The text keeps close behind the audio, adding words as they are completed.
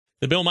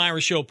The Bill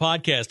Myers Show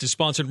podcast is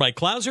sponsored by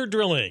Clouser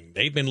Drilling.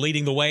 They've been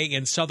leading the way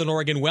in Southern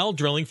Oregon well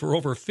drilling for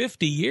over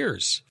 50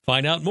 years.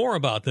 Find out more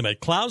about them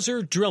at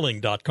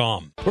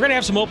clouserdrilling.com. We're going to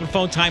have some open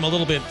phone time a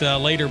little bit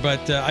later,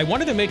 but I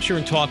wanted to make sure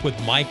and talk with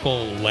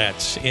Michael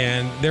Letts.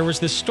 And there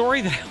was this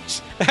story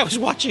that I was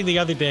watching the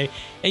other day,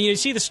 and you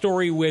see the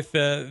story with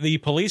the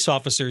police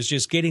officers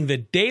just getting the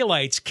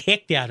daylights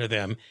kicked out of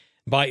them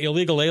by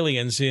illegal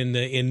aliens in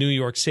New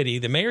York City.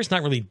 The mayor's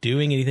not really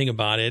doing anything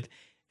about it.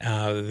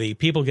 The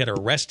people get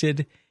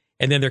arrested,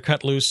 and then they're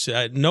cut loose.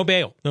 No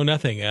bail, no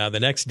nothing the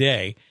next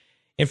day.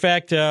 In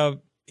fact,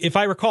 if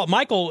I recall,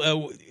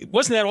 Michael,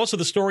 wasn't that also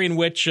the story in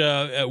which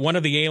one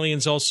of the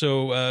aliens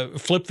also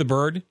flipped the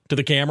bird to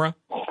the camera?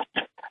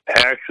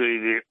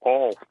 Actually,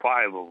 all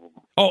five of them.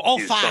 Oh, all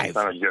five.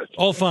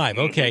 All five.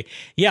 Okay.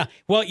 Yeah.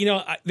 Well,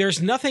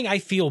 there's nothing I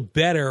feel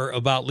better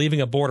about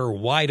leaving a border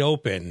wide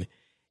open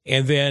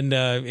and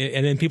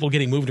then people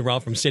getting moved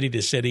around from city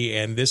to city,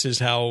 and this is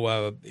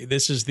how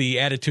this is the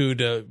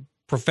attitude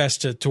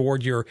professed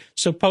toward your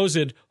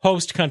supposed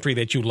host country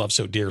that you love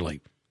so dearly.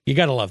 You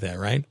got to love that,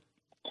 right?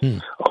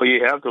 Oh,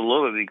 you have to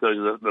love it because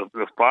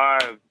the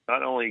five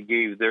not only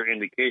gave their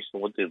indication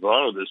of what they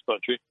thought of this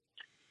country,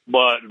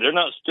 but they're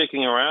not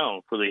sticking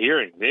around for the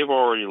hearing. They've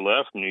already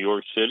left New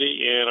York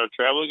City and are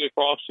traveling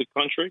across the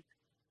country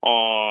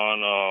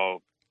on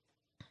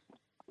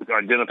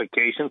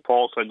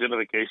false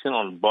identification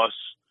on bus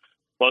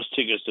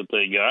tickets that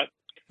they got.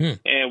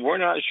 And we're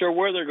not sure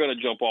where they're going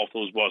to jump off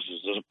those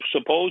buses.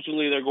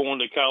 Supposedly they're going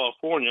to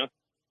California,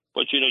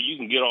 but you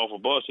can get off a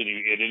bus at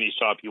any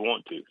stop you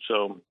want to.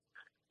 So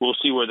we'll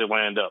see where they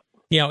land up.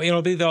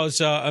 It'll be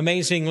those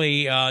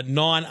amazingly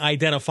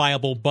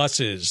non-identifiable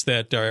buses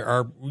that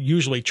are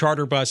usually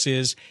charter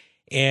buses.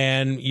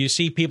 And you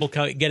see people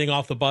getting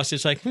off the bus.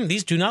 It's like,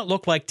 these do not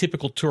look like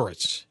typical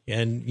tourists.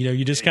 And,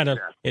 you just kind of,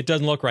 it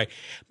doesn't look right.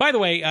 By the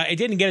way, I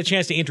didn't get a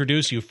chance to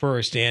introduce you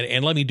first,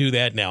 and let me do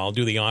that now. I'll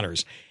do the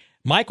honors.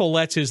 Michael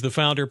Letts is the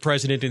founder,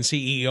 president, and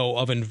CEO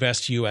of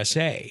Invest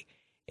USA.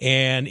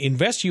 And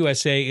Invest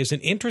USA is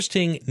an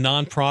interesting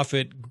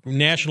nonprofit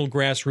national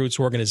grassroots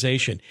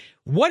organization.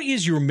 What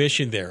is your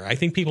mission there? I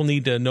think people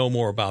need to know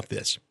more about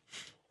this.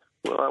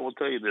 Well, I will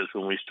tell you this.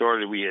 When we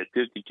started, we had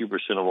 52%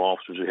 of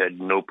officers who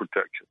had no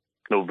protection,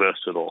 no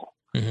vest at all.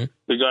 Mm-hmm.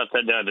 We got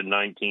that down to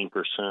 19%.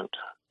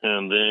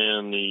 And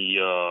then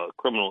the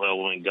criminal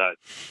element got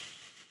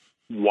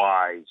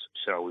wise,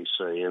 shall we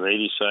say. And they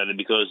decided,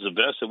 because the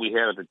vests that we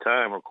had at the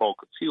time are called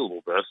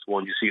concealable vests, the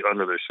ones you see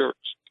under their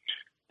shirts,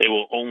 they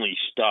will only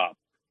stop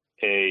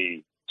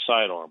a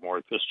sidearm or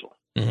a pistol.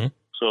 Mm-hmm.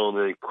 So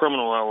the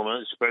criminal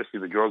element,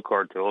 especially the drug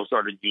cartels,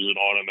 started using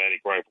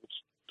automatic rifles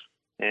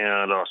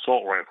and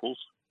assault rifles,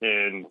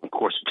 and of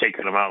course,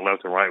 taking them out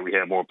left and right. We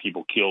had more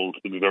people killed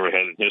than we've ever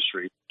had in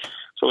history.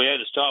 So we had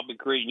to stop and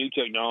create new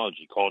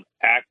technology called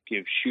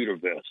active shooter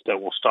vests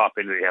that will stop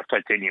it. They have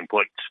titanium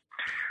plates.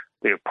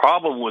 The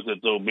problem with it,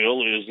 though,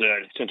 Bill, is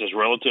that since it's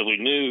relatively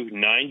new,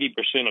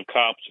 90% of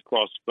cops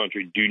across the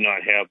country do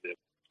not have them.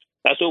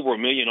 That's over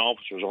 1 million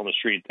officers on the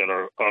street that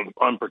are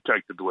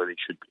unprotected the way they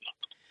should be.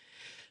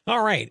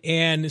 All right.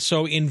 And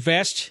so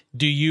Invest,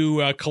 do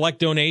you collect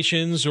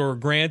donations or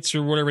grants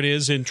or whatever it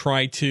is and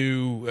try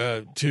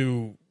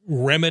to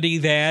remedy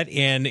that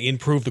and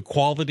improve the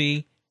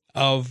quality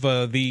of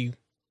the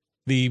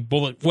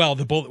bullet?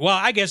 Well,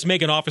 I guess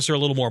make an officer a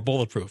little more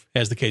bulletproof,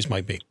 as the case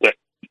might be.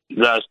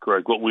 That's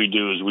correct. What we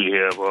do is we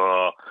have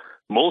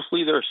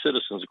mostly they're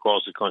citizens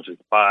across the country,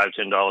 $5,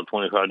 $10,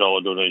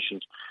 $25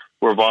 donations.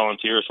 We're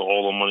volunteers, so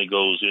all the money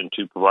goes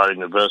into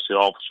providing the vests to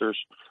officers.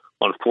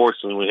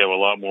 Unfortunately, we have a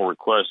lot more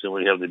requests than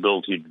we have the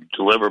ability to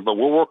deliver, but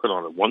we're working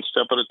on it one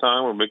step at a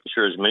time. We're making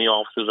sure as many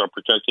officers are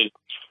protected.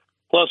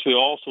 Plus, we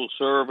also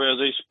serve as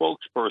a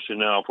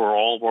spokesperson now for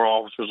all of our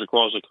officers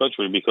across the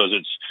country, because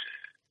it's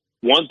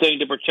one thing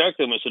to protect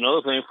them. It's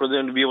another thing for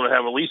them to be able to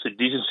have at least a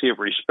decency of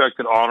respect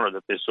and honor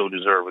that they so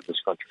deserve in this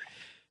country.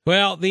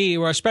 Well, the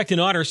respect and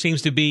honor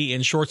seems to be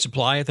in short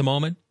supply at the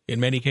moment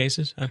in many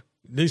cases.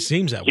 This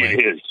seems that way.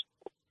 It is.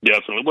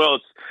 Definitely. Well,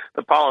 it's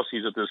the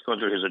policies that this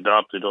country has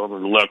adopted on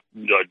the left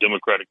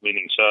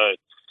Democratic-leaning side.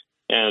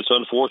 And it's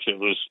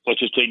unfortunate. Let's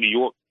just take New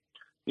York.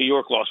 New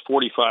York lost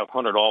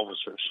 4,500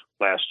 officers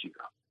last year.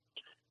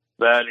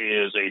 That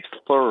is a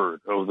third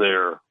of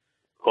their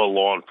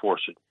law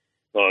enforcement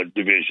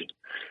division.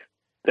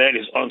 That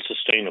is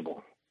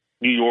unsustainable.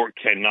 New York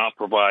cannot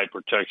provide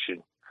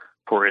protection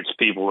for its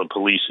people and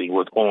policing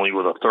with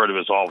a third of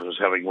its officers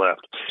having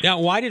left. Now,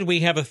 why did we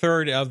have a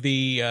third of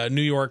the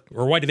New York,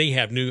 or why do they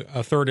have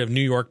a third of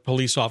New York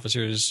police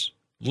officers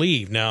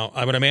leave? Now,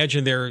 I would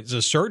imagine there's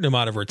a certain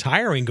amount of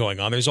retiring going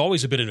on. There's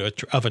always a bit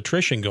of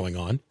attrition going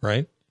on,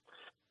 right?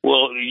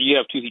 Well, you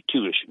have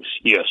two issues.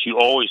 Yes, you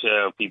always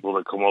have people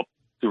that come up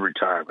through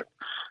retirement.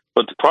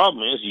 But the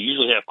problem is you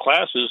usually have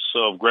classes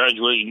of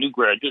graduating new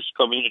graduates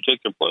coming to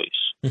take their place.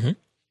 Mm-hmm.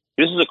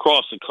 This is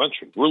across the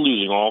country. We're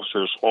losing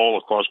officers all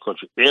across the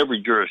country.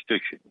 Every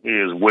jurisdiction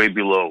is way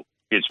below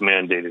its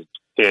mandated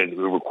and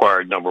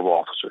required number of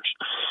officers.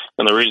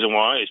 And the reason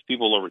why is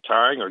people are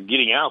retiring or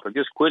getting out. They're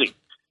just quitting.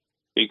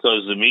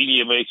 because the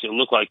media makes it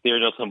look like they're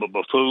nothing but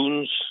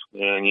buffoons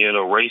and,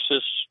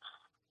 racists,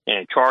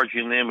 and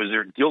charging them as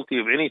they're guilty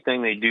of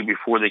anything they do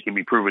before they can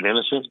be proven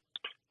innocent.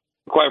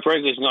 Quite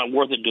frankly, it's not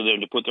worth it to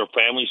them to put their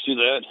families through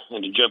that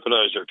and to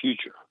jeopardize their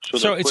future.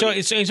 So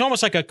it's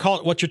almost like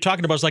what you're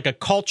talking about is like a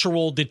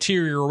cultural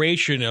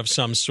deterioration of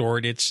some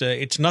sort.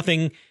 It's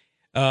nothing.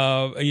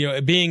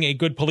 Being a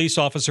good police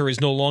officer is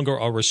no longer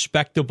a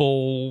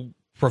respectable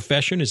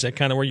profession. Is that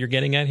kind of where you're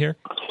getting at here?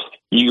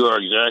 You are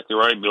exactly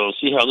right, Bill.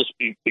 See how this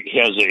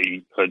has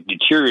a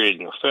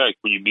deteriorating effect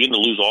when you begin to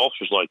lose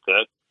officers like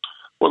that.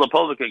 Well, the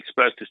public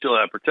expects to still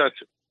have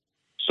protection.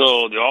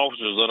 So the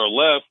officers that are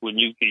left,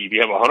 if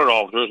you have 100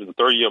 officers and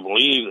 30 of them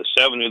leave, the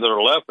 70 that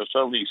are left are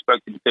suddenly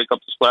expected to pick up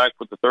the slack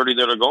with the 30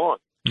 that are gone.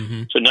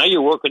 Mm-hmm. So now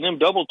you're working them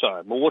double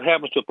time. Well, what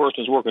happens to a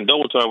person who's working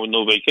double time with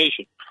no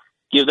vacation?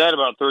 Give that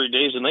about 30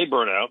 days and they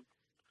burn out.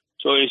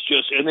 So it's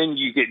just, and then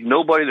you get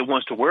nobody that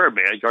wants to wear a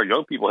badge. Our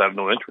young people have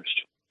no interest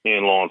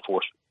in law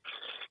enforcement.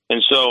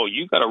 And so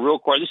you've got a real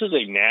crisis. This is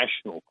a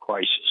national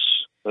crisis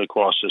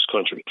across this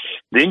country.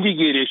 Then you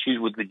get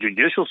issues with the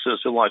judicial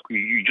system like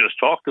you just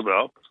talked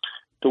about,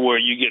 to where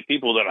you get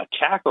people that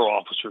attack our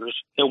officers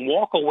and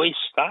walk away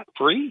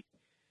scot-free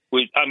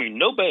with,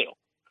 no bail.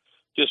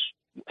 Just,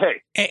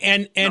 hey.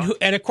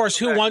 And of course,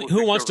 who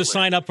wants to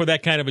sign up for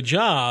that kind of a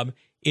job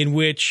in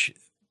which...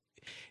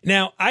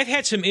 Now, I've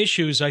had some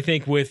issues, I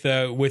think, with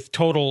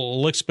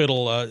total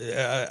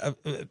lickspittle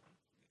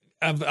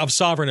of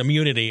sovereign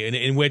immunity,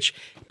 in which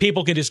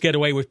people can just get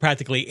away with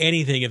practically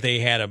anything if they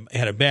had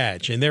a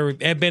badge. And there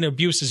have been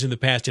abuses in the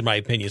past, in my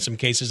opinion, some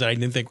cases that I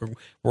didn't think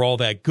were all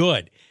that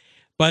good.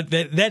 But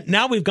that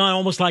now we've gone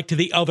almost like to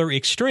the other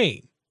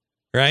extreme,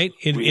 right?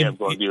 We have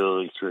gone to the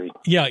other extreme.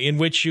 Yeah, in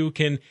which you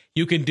can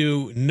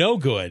do no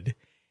good,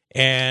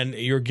 and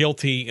you're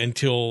guilty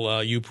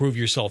until you prove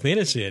yourself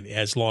innocent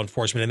as law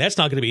enforcement, and that's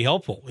not going to be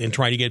helpful in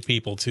trying to get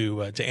people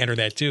to enter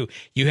that too.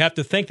 You have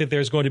to think that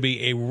there's going to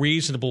be a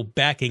reasonable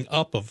backing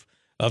up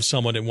of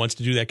someone that wants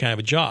to do that kind of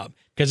a job,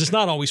 because it's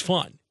not always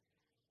fun.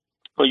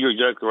 Well, you're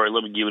exactly right.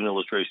 Let me give you an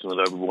illustration that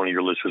every one of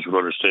your listeners would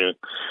understand.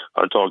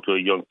 I talked to a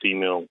young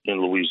female in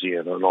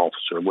Louisiana, an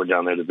officer. Went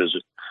down there to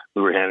visit.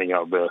 We were handing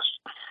out vests.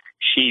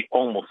 She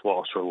almost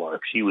lost her life.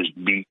 She was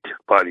beat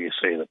by the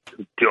assailant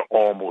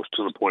almost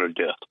to the point of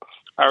death.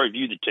 I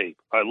reviewed the tape.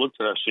 I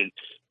looked at her. I said,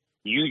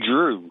 you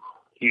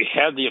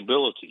had the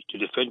ability to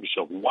defend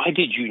yourself. Why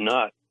did you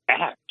not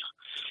act?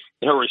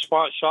 And her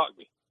response shocked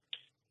me,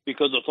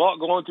 because the thought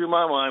going through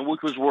my mind,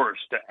 which was worse,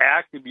 to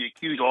act and be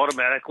accused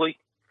automatically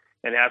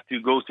and have to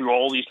go through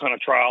all these kind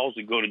of trials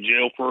and go to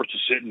jail first to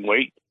sit and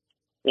wait,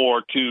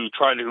 or to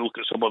try to look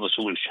at some other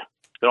solution.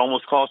 It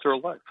almost cost her a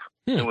life.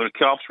 And when the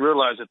cops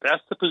realize that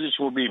that's the position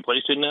we're being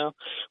placed in now,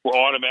 we're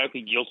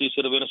automatically guilty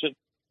instead of innocent,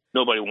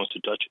 nobody wants to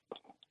touch it.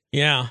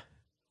 Yeah.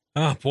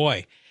 Oh,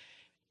 boy.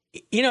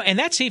 And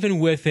that's even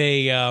with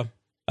a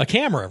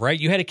camera, right?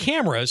 You had a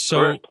camera.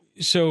 Correct.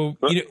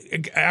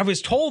 I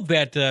was told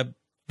that the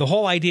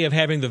whole idea of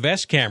having the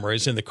vest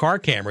cameras and the car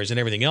cameras and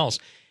everything else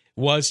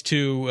was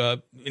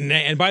to,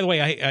 and by the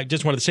way, I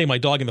just wanted to say my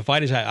dog in the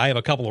fight is I have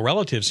a couple of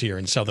relatives here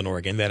in Southern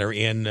Oregon that are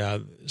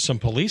in some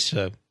police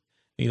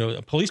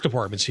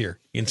departments here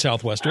in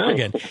Southwest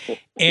Oregon.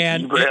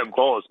 And you better have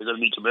calls. They're going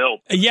to need some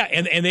help. Yeah,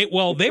 and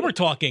they were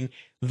talking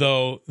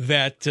though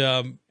that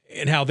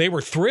and how they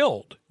were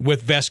thrilled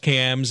with vest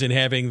cams and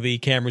having the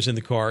cameras in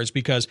the cars,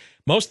 because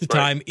most of the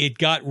time it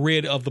got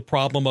rid of the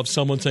problem of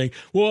someone saying,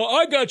 "Well,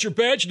 I got your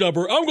badge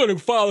number. I'm going to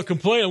file a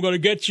complaint. I'm going to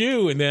get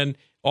you," and then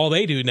all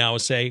they do now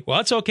is say,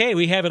 "Well, it's okay.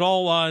 We have it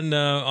all on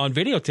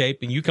videotape,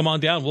 and you come on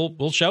down.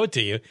 We'll show it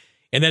to you."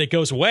 And then it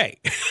goes away,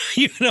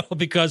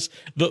 because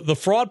the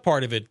fraud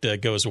part of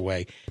it goes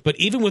away. But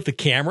even with the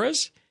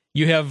cameras,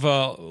 you have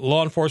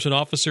law enforcement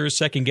officers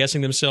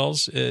second-guessing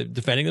themselves,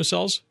 defending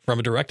themselves from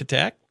a direct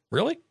attack?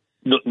 Really?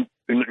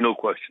 No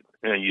question.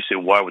 And you say,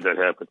 why would that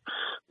happen?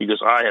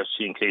 Because I have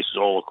seen cases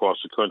all across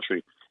the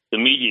country. The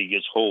media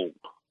gets hold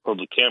of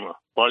the camera,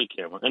 body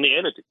camera, and they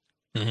edit it.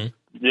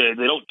 Mm-hmm.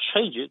 They don't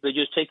change it. They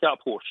just take out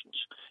portions.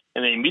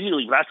 And they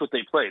immediately, that's what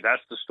they play.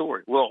 That's the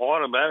story. Well,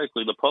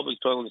 automatically, the public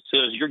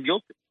says, you're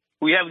guilty.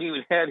 We haven't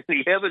even had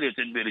any evidence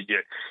admitted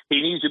yet.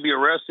 He needs to be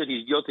arrested.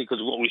 He's guilty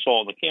because of what we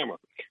saw on the camera.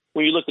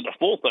 When you look at the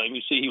full thing,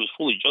 you see he was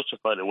fully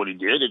justified in what he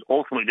did. And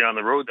ultimately, down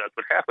the road, that's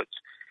what happens.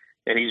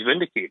 And he's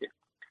vindicated.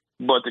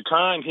 But the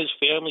time his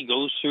family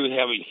goes through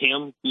having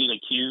him being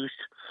accused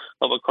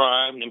of a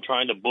crime, them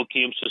trying to book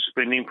him,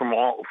 suspend him from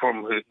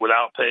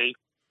without pay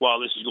while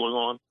this is going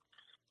on,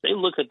 they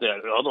look at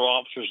that. Other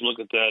officers look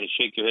at that and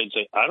shake their head and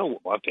say, "I don't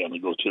want my family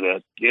to go through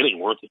that. It ain't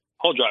worth it.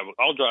 I'll drive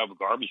a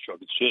garbage truck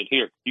and shit.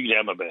 Here, you can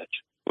have my badge."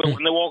 But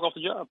when they walk off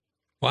the job.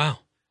 Wow.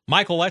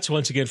 Michael Letts,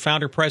 once again,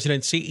 founder,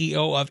 president,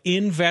 CEO of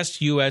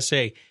Invest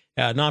USA,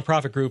 a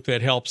nonprofit group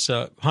that helps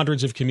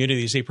hundreds of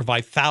communities. They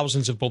provide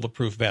thousands of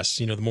bulletproof vests,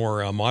 the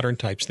more modern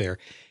types there.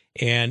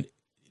 And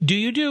do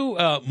you do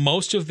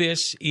most of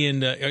this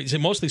is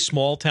it mostly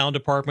small town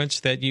departments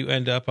that you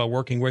end up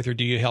working with, or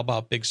do you help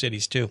out big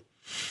cities too?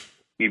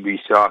 You'd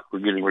be shocked. We're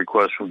getting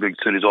requests from big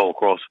cities all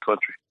across the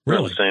country.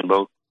 Really? We're in the same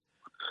boat.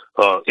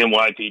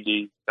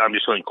 NYPD. I'm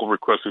just saying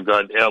requests we've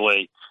got in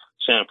L.A.,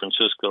 San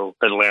Francisco,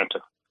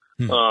 Atlanta.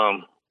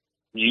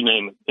 You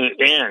name it.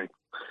 And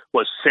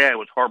what's sad,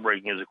 what's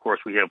heartbreaking is, of course,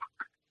 we have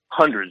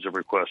hundreds of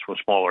requests from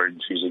smaller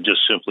agencies that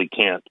just simply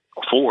can't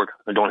afford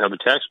and don't have the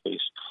tax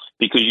base.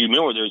 Because you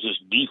remember there's this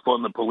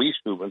defund the police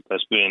movement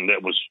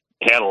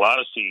had a lot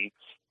of seed,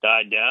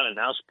 died down, and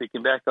now it's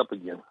picking back up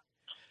again.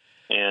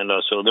 And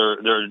so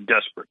they're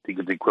desperate to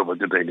get the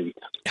equipment that they need.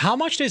 How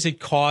much does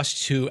it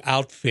cost to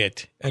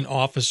outfit an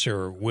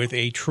officer with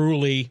a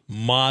truly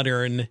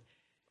modern,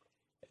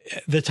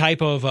 the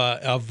type of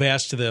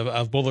vest,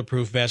 of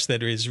bulletproof vest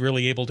that is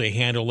really able to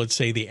handle, let's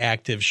say, the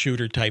active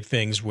shooter type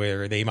things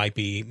where they might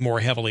be more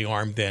heavily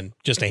armed than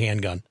just a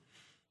handgun?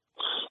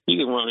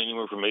 You can run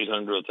anywhere from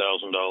 $800 to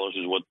 $1,000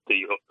 is what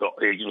the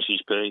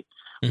agencies pay.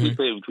 Mm-hmm. We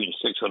pay between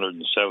 $600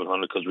 and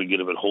 $700 because we get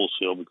them at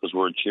wholesale because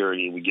we're a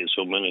charity and we get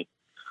so many.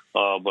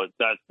 But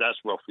that's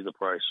roughly the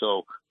price.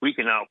 So we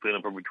can outfit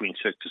them for between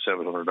 $600 to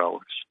 $700.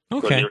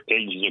 Okay. Their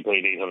agencies are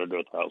paid $800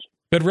 to $1,000.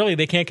 But really,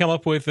 they can't come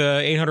up with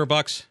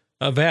 $800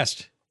 a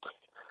vest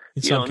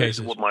in some cases. This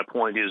is what my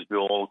point is,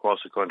 Bill, all across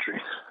the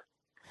country.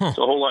 It's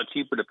a whole lot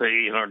cheaper to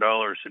pay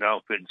 $800 an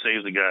outfit and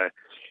save the guy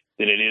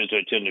than it is to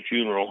attend a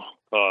funeral,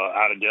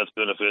 out of death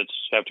benefits,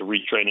 have to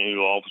retrain a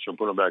new officer and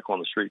put him back on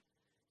the street.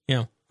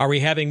 Yeah. Are we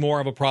having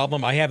more of a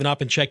problem? I have not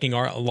been checking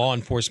our law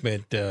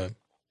enforcement,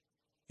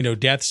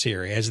 deaths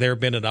here. Has there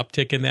been an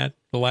uptick in that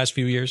the last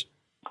few years?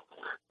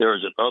 There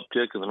is an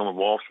uptick in the number of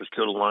officers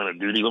killed in the line of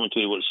duty. Let me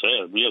tell you what's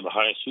sad. We have the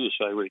highest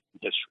suicide rate in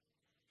history.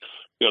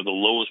 We have the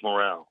lowest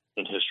morale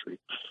in history.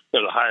 We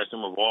have the highest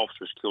number of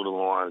officers killed in the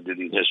line of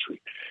duty in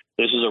history.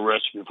 This is a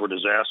recipe for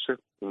disaster.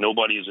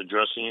 Nobody is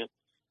addressing it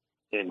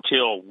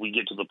until we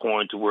get to the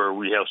point to where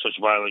we have such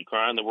violent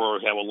crime that we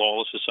have a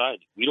lawless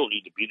society. We don't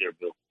need to be there,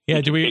 Bill.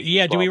 Do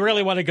we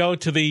really want to go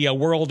to the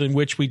world in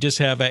which we just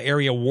have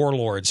area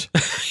warlords,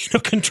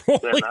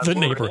 controlling the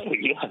neighborhood?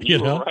 Yeah,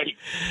 you're right.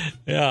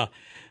 Yeah.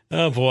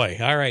 Oh boy.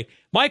 All right,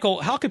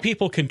 Michael. How can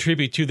people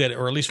contribute to that,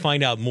 or at least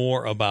find out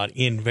more about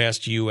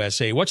Invest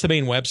USA? What's the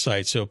main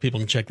website so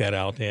people can check that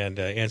out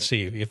and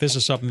see if this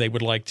is something they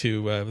would like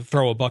to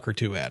throw a buck or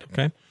two at?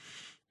 Okay.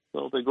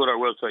 So if they go to our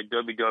website,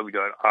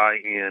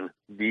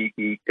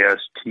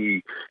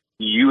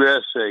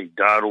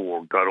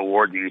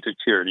 www.investUSA.org, it's a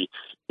charity,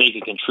 they can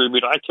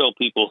contribute. I tell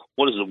people,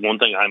 what is the one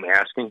thing I'm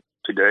asking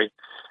today?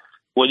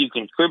 Whether you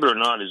contribute or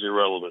not is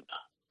irrelevant.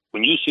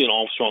 When you see an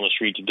officer on the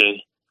street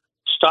today,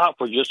 stop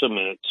for just a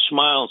minute,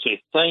 smile, and say,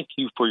 thank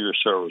you for your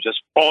service. That's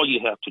all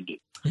you have to do.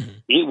 Mm-hmm.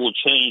 It will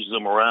change the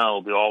morale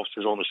of the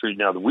officers on the street.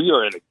 Now that we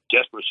are in a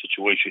desperate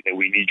situation and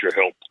we need your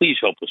help, please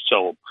help us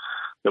tell them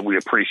that we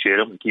appreciate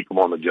them and keep them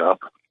on the job.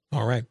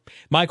 All right.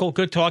 Michael,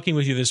 good talking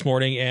with you this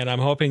morning, and I'm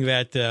hoping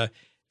that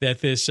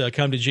this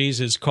Come to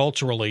Jesus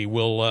culturally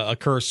will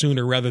occur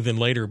sooner rather than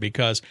later,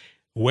 because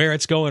where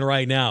it's going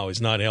right now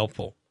is not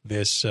helpful.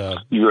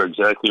 You're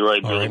exactly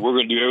right, Billy. Right. We're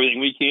going to do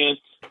everything we can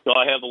till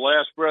I have the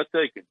last breath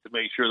taken to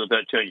make sure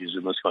that changes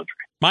in this country.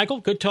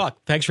 Michael, good talk.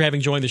 Thanks for having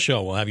joined the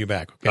show. We'll have you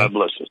back. Okay? God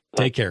bless you.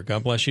 Take care.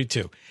 God bless you,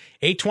 too.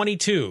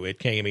 822 at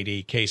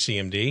KMED,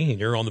 KCMD, and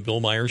you're on the Bill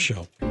Myers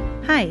Show.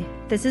 Hi,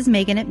 this is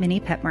Megan at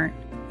Mini Pet Mart.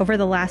 Over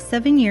the last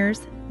 7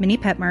 years, Mini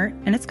Pet Mart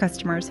and its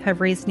customers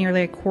have raised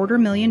nearly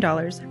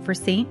 $250,000 for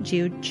St.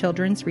 Jude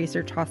Children's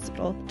Research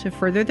Hospital to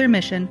further their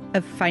mission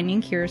of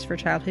finding cures for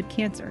childhood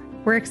cancer.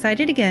 We're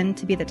excited again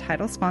to be the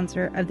title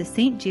sponsor of the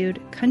St.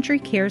 Jude Country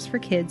Cares for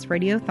Kids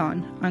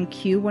Radiothon on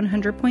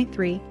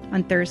Q100.3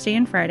 on Thursday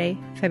and Friday,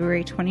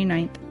 February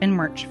 29th and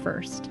March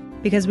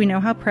 1st. Because we know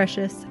how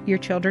precious your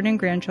children and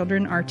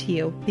grandchildren are to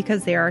you,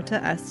 because they are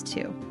to us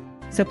too.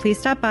 So please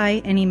stop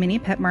by any Mini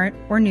Pet Mart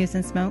or News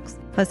and Smokes,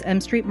 plus M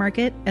Street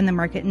Market and the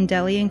Market in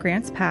Delhi and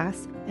Grants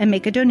Pass, and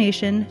make a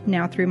donation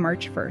now through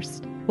March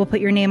 1st. We'll put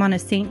your name on a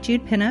St.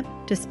 Jude pinup,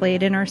 display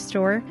it in our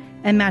store,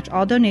 and match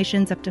all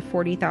donations up to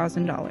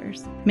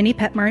 $40,000. Mini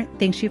Pet Mart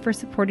thanks you for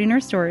supporting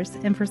our stores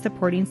and for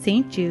supporting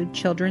St. Jude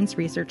Children's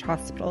Research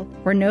Hospital,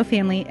 where no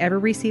family ever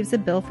receives a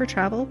bill for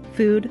travel,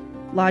 food,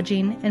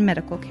 lodging, and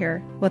medical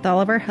care. With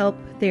all of our help,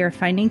 they are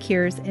finding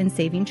cures and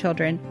saving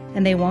children,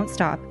 and they won't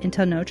stop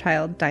until no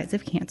child dies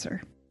of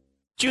cancer.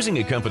 Choosing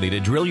a company to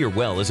drill your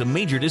well is a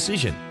major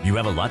decision. You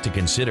have a lot to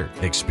consider: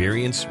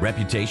 experience,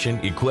 reputation,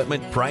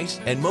 equipment, price,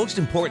 and most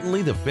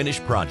importantly, the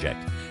finished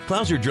project.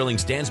 Clouser Drilling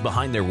stands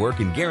behind their work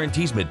and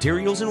guarantees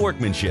materials and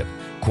workmanship.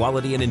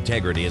 Quality and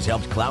integrity has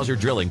helped Clouser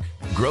Drilling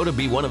grow to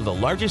be one of the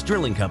largest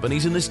drilling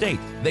companies in the state.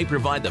 They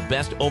provide the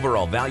best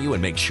overall value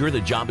and make sure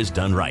the job is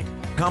done right.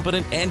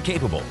 Competent and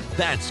capable.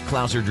 That's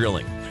Clouser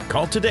Drilling.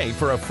 Call today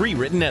for a free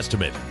written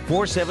estimate.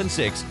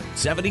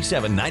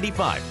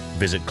 476-7795.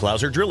 Visit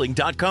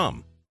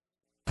ClouserDrilling.com.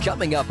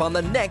 Coming up on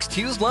the next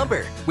Hughes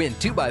Lumber. When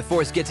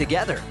 2x4s get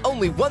together,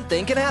 only one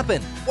thing can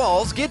happen.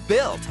 Walls get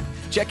built.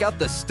 Check out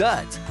The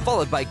Studs,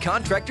 followed by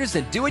Contractors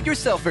and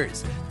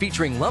Do-It-Yourselfers,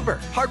 featuring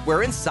lumber,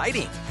 hardware, and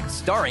siding.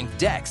 Starring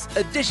decks,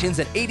 additions,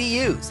 and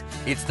ADUs.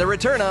 It's the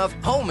return of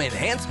home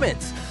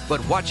enhancements.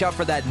 But watch out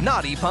for that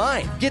knotty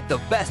pine. Get the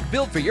best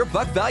build for your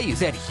buck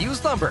values at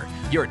Hughes Lumber,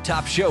 your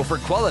top show for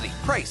quality,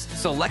 price,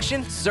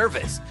 selection,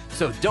 service.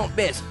 So don't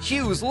miss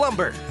Hughes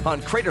Lumber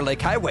on Crater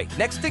Lake Highway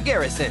next to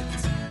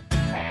Garrison's.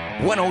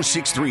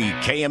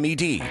 106.3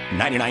 KMED,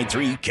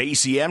 99.3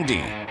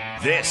 KCMD.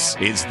 This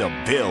is the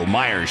Bill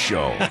Myers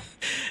Show.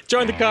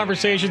 Join the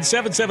conversation,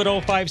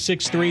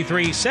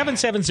 770-5633,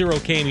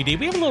 770-KMED.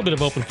 We have a little bit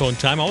of open phone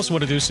time. I also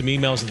want to do some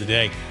emails of the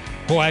day.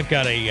 Oh, I've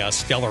got a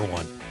stellar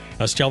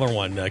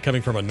one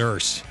coming from a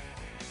nurse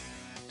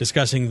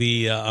discussing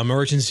the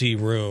emergency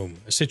room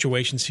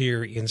situations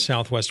here in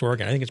Southwest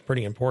Oregon. I think it's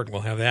pretty important.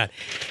 We'll have that.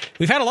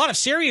 We've had a lot of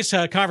serious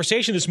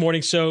conversation this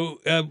morning,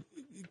 so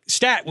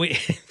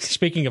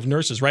speaking of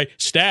nurses, right?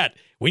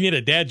 We need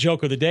a dad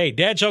joke of the day.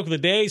 Dad joke of the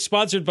day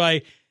sponsored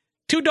by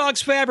Two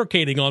Dogs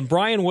Fabricating on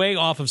Bryan Way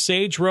off of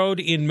Sage Road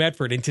in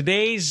Medford. And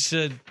today's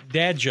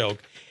dad joke,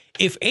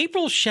 if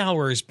April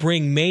showers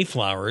bring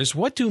Mayflowers,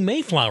 what do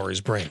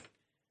Mayflowers bring?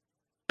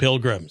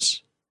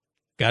 Pilgrims.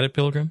 Got it,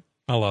 Pilgrim?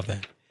 I love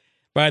that.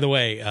 By the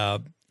way,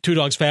 Two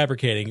Dogs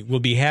Fabricating will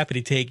be happy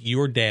to take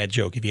your dad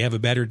joke. If you have a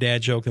better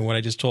dad joke than what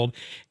I just told,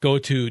 go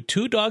to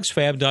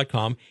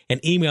twodogsfab.com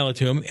and email it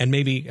to him, and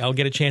maybe I'll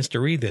get a chance to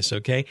read this,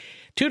 okay?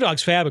 Two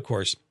Dogs Fab, of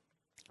course,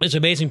 is an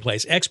amazing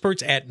place.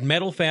 Experts at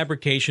metal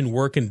fabrication,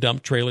 work and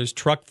dump trailers,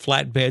 truck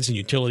flatbeds and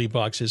utility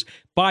boxes,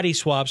 body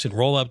swaps and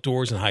roll-up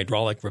doors and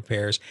hydraulic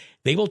repairs.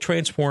 They will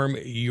transform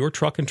your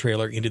truck and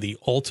trailer into the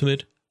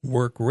ultimate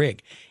work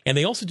rig. And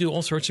they also do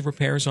all sorts of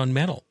repairs on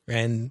metal.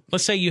 And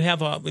let's say you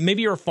have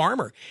maybe you're a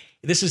farmer.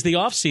 This is the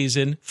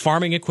off-season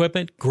farming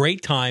equipment.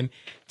 Great time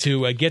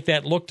to get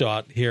that looked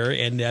at here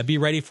and be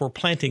ready for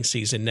planting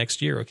season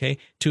next year, okay?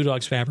 Two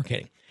Dogs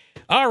Fabricating.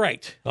 All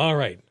right.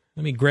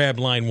 Let me grab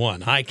line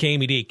one. Hi,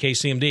 KMED,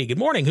 KCMD. Good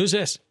morning. Who's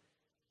this?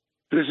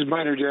 This is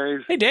Minor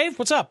Dave. Hey, Dave.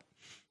 What's up?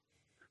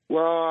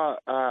 Well,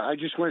 I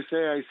just want to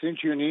say I sent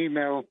you an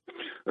email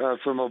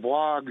from a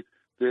blog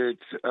that's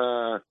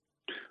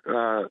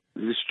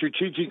the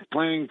strategic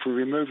planning for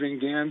removing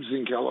dams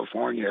in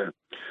California.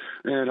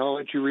 And I'll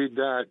let you read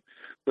that.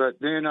 But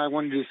then I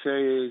wanted to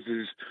say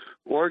is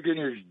Oregon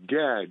is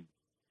dead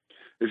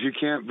if you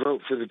can't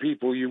vote for the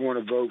people you want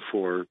to vote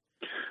for.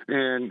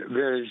 And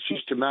that it's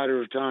just a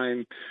matter of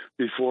time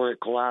before it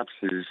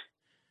collapses.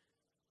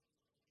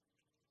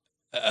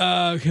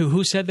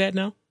 Who said that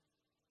now?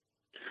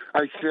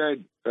 I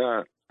said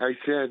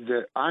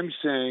that I'm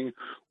saying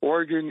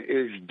Oregon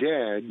is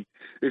dead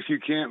if you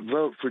can't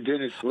vote for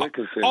Dennis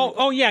Lickerson.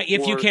 Oh, yeah,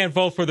 if you can't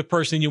vote for the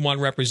person you want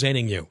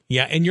representing you.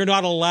 Yeah, and you're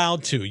not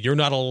allowed to. You're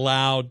not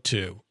allowed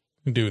to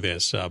do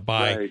this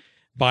by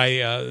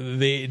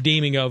the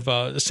deeming of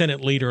a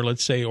Senate leader,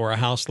 let's say, or a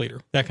House leader,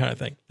 that kind of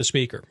thing, the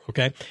speaker,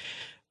 okay?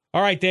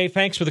 All right, Dave,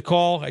 thanks for the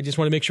call. I just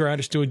want to make sure I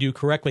understood you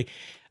correctly.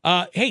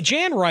 Hey,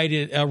 Jan wrote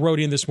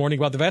in this morning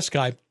about the vest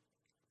guy.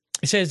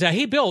 He says,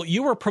 hey, Bill,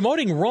 you were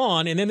promoting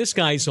Ron, and then this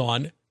guy's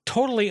on,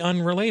 totally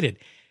unrelated.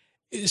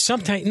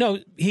 Sometimes, no,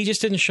 he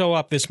just didn't show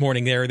up this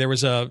morning there. There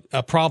was a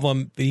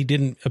problem. He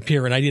didn't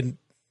appear, and I didn't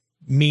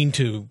mean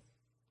to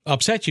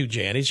upset you,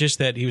 Jan. It's just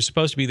that he was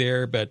supposed to be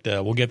there, but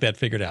we'll get that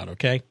figured out,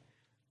 okay?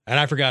 And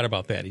I forgot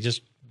about that. He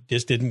just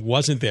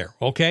wasn't there,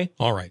 okay?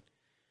 All right.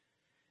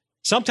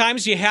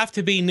 Sometimes you have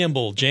to be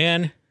nimble,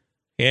 Jan,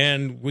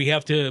 and we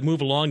have to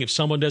move along. If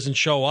someone doesn't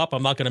show up,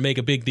 I'm not going to make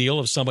a big deal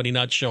of somebody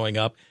not showing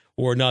up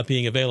or not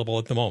being available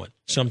at the moment.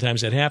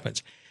 Sometimes that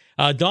happens.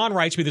 Don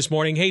writes me this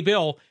morning, hey,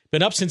 Bill,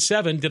 been up since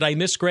 7. Did I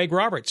miss Greg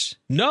Roberts?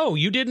 No,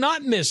 you did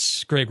not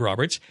miss Greg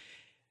Roberts.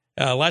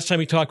 Last time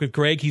we talked with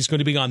Greg, he's going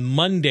to be on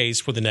Mondays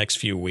for the next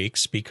few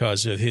weeks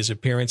because of his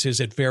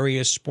appearances at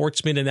various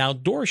sportsman and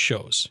outdoor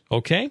shows.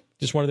 Okay?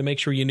 Just wanted to make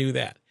sure you knew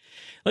that.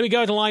 Let me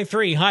go to line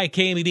 3. Hi,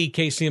 KMED,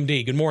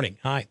 KCMD. Good morning.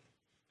 Hi.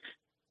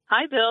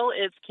 Hi, Bill.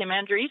 It's Kim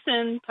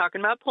Andreessen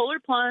talking about Polar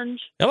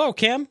Plunge. Hello,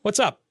 Kim. What's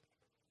up?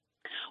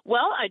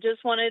 Well, I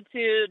just wanted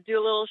to do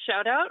a little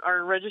shout out.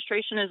 Our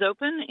registration is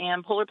open,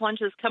 and Polar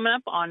Plunge is coming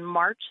up on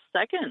March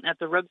 2nd at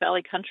the Rogue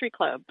Valley Country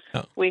Club.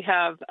 Oh. We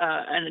have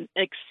an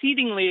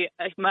exceedingly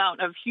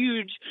amount of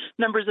huge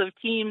numbers of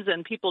teams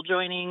and people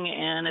joining,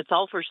 and it's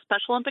all for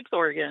Special Olympics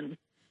Oregon.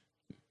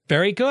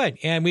 Very good.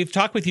 And we've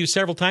talked with you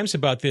several times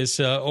about this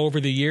over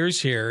the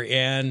years here.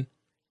 And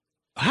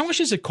how much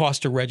does it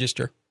cost to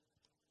register?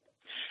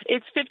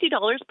 It's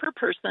 $50 per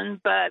person,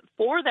 but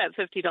for that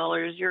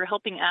 $50, you're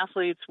helping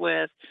athletes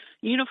with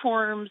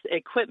uniforms,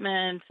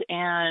 equipment,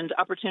 and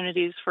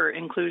opportunities for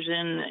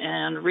inclusion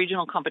and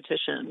regional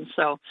competition.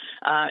 So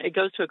it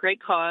goes to a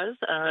great cause.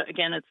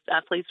 Again, it's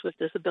athletes with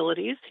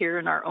disabilities here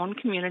in our own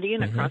community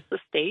and across the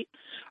state.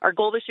 Our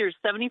goal this year is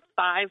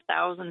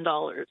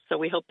 $75,000. So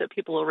we hope that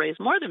people will raise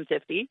more than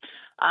 $50,000,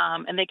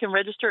 and they can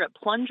register at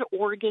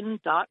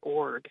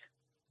plungeoregon.org.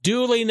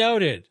 Duly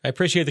noted. I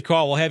appreciate the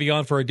call. We'll have you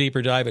on for a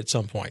deeper dive at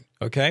some point.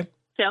 Okay?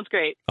 Sounds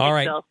great. All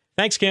right. Bill.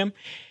 Thanks, Kim.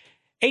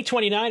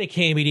 829 at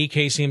KMED,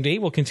 KCMD.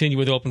 We'll continue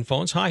with open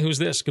phones. Hi, who's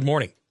this? Good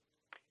morning.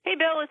 Hey,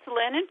 Bill, it's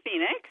Lynn in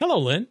Phoenix. Hello,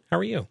 Lynn. How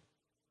are you?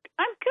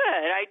 I'm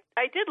good.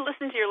 I did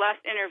listen to your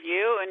last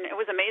interview, and it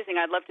was amazing.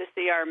 I'd love to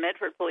see our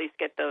Medford police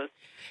get those.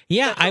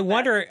 Yeah, I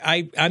wonder,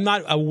 I'm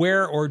not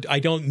aware or I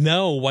don't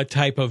know what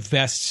type of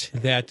vests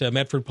that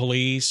Medford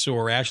Police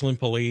or Ashland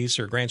Police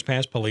or Grants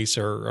Pass Police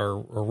are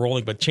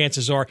rolling, but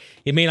chances are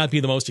it may not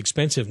be the most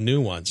expensive new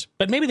ones.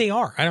 But maybe they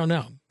are. I don't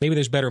know. Maybe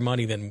there's better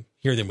money than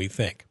we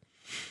think.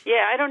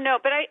 Yeah, I don't know.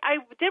 But I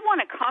did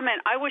want to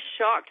comment. I was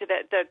shocked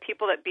that the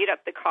people that beat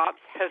up the cops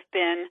have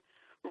been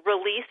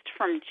released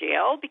from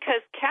jail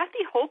because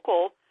Kathy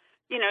Hochul,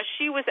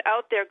 she was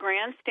out there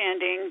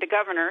grandstanding the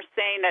governor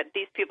saying that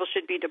these people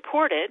should be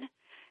deported.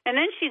 And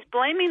then she's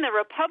blaming the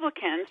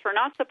Republicans for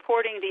not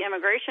supporting the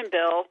immigration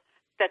bill.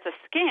 That's a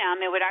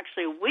scam. It would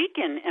actually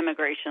weaken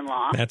immigration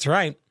law. That's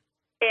right.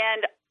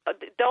 And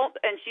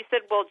she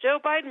said, well, Joe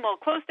Biden will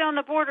close down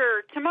the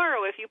border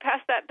tomorrow if you pass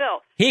that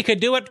bill. He could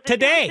do it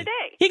today.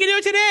 He could do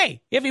it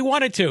today if he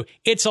wanted to.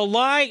 It's a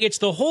lie. It's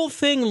the whole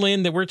thing,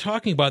 Lynn, that we're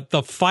talking about,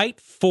 the fight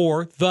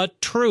for the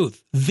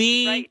truth,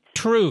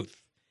 truth.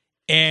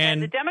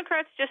 And the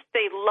Democrats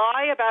they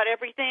lie about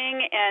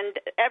everything, and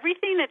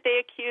everything that they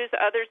accuse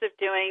others of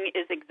doing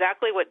is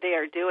exactly what they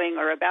are doing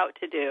or about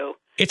to do.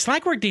 It's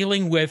like we're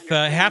dealing with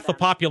half the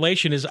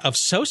population is of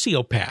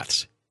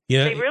sociopaths.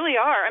 Yeah. They really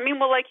are. I mean,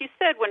 well, like you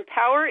said, when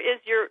power is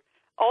your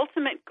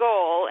ultimate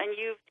goal and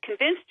you've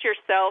convinced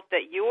yourself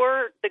that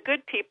you're the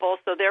good people,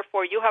 so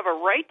therefore you have a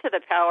right to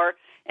the power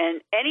and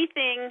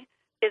anything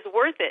is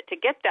worth it to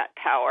get that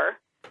power.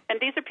 And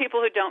these are people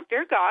who don't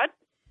fear God,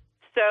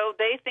 so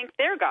they think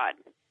they're God.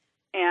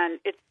 And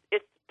it's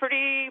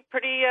pretty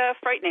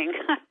frightening.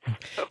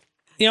 So.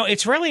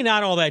 It's really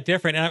not all that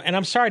different. And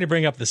I'm sorry to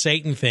bring up the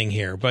Satan thing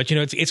here, but,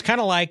 it's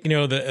kind of like,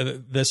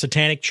 the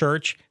Satanic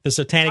Church. The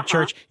Satanic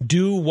Church,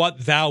 do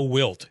what thou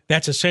wilt.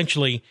 That's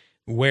essentially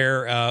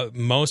where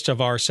most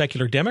of our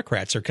secular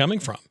Democrats are coming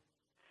from.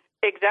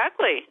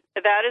 Exactly.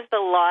 That is the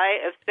lie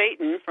of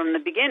Satan from the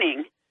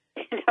beginning.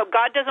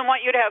 God doesn't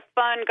want you to have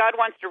fun. God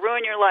wants to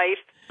ruin your life.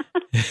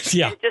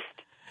 Yeah. And just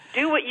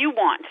do what you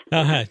want.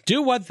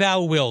 Do what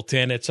thou wilt,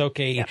 and it's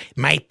okay. Yeah.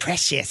 My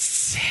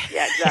precious.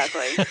 Yeah,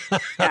 exactly.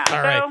 Yeah.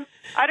 All right.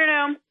 I don't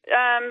know.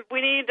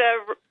 We need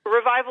a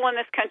revival in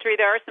this country.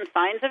 There are some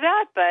signs of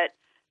that, but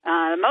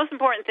the most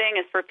important thing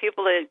is for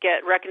people to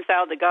get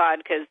reconciled to God,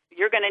 because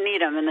you're going to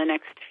need them in the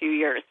next few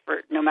years for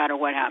no matter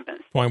what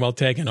happens. Point well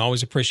taken.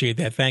 Always appreciate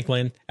that. Thank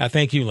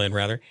you, Lynn,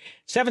 rather.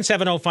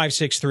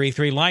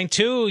 770-5633. Line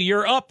 2,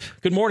 you're up.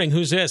 Good morning.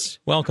 Who's this?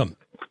 Welcome.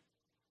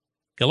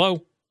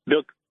 Hello?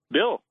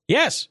 Bill.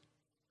 Yes.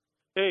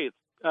 Hey,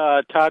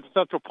 it's Todd,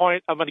 Central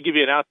Point. I'm going to give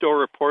you an outdoor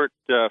report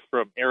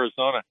from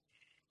Arizona.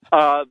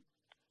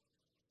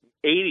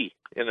 80,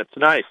 and it's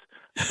nice.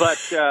 But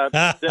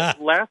that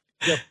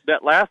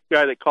last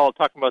guy that called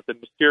talking about the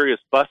mysterious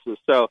buses.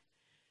 So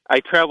I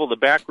travel the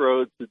back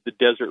roads, the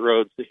desert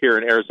roads here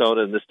in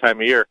Arizona in this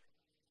time of year,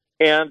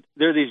 and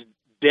there are these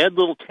dead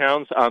little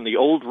towns on the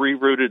old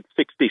rerouted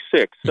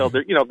 66. So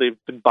they've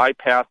been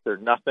bypassed. They're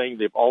nothing.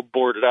 They've all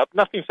boarded up.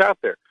 Nothing's out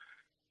there.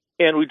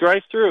 And we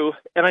drive through,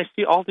 and I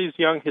see all these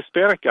young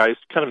Hispanic guys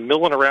kind of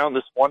milling around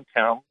this one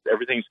town.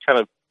 Everything's kind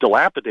of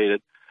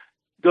dilapidated.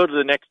 Go to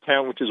the next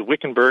town, which is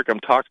Wickenburg. I'm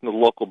talking to the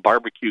local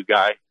barbecue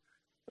guy,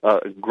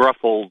 gruff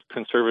old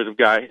conservative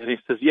guy, and he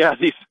says, yeah,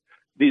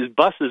 these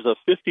buses of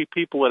 50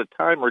 people at a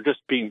time are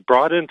just being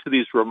brought into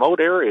these remote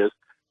areas,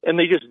 and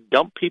they just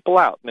dump people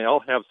out. And they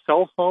all have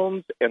cell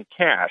phones and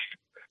cash,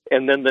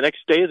 and then the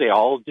next day they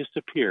all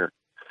disappear.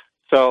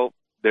 So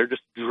they're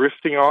just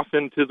drifting off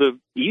into the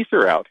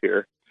ether out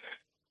here.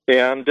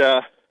 And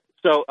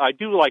so I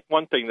do like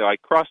one thing, though. I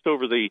crossed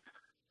over the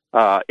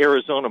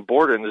Arizona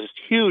border, and there's this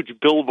huge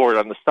billboard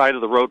on the side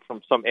of the road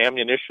from some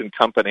ammunition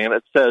company, and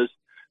it says,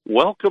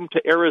 "Welcome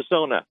to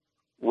Arizona.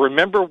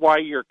 Remember why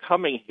you're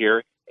coming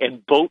here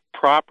and vote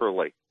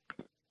properly."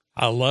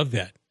 I love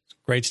that.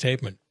 Great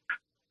statement.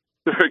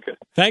 Very good.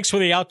 Thanks for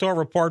the outdoor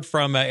report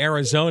from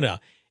Arizona.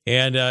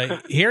 And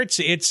here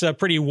it's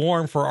pretty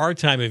warm for our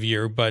time of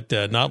year, but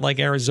not like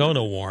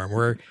Arizona warm.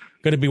 We're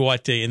going to be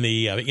in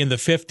the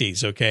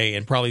 50s, okay,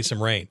 and probably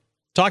some rain.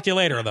 Talk to you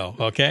later, though,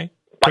 okay?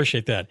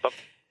 Appreciate that.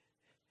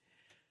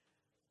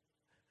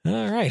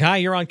 All right. Hi,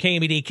 you're on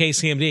KMED,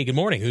 KCMD. Good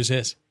morning. Who's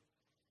this?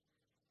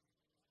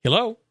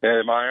 Hello?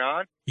 Am I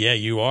on? Yeah,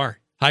 you are.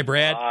 Hi,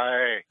 Brad.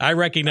 Hi. I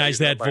recognize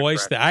that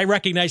voice. I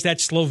recognize that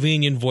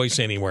Slovenian voice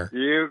anywhere.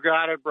 You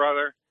got it,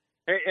 brother.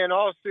 Hey, in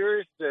all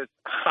seriousness,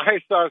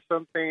 I saw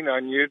something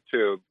on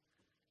YouTube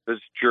that's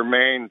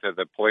germane to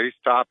the police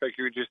topic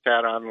you just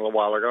had on a little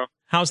while ago.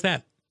 How's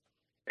that?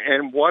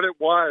 And what it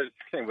was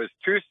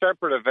two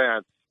separate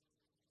events.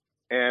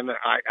 And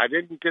I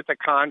didn't get the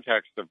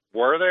context of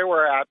where they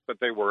were at, but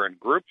they were in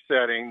group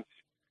settings,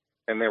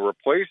 and they were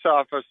police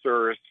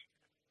officers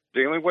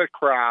dealing with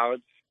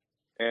crowds.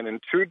 And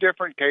in two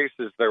different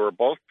cases, they were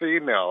both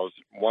females.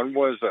 One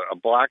was a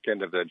black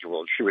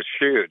individual. She was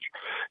huge.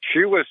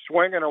 She was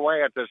swinging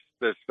away at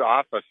this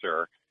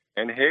officer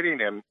and hitting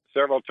him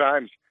several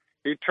times.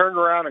 he turned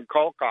around and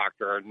cold cocked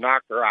her and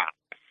knocked her out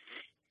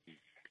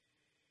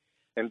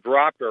and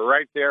dropped her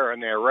right there,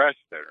 and they arrested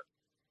her.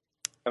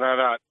 And I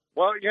thought,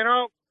 well,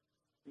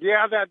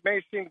 yeah, that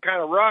may seem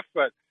kind of rough,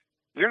 but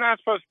you're not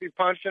supposed to be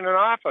punching an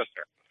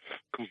officer.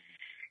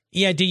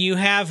 Yeah, do you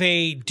have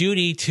a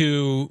duty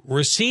to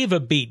receive a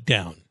beat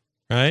down,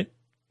 right?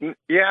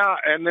 Yeah,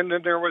 and then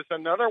there was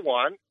another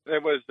one.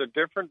 It was a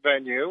different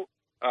venue,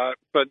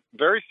 but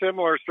very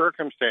similar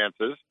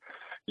circumstances.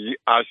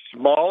 A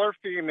smaller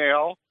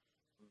female,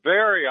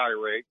 very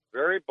irate,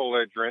 very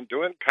belligerent,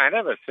 doing kind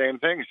of the same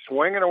thing,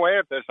 swinging away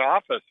at this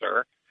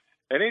officer.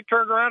 And he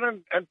turned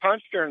around and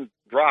punched her and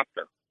dropped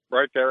her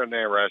right there, and they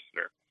arrested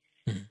her.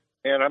 Mm-hmm.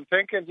 And I'm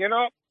thinking,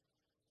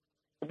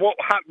 well,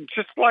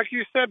 just like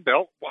you said,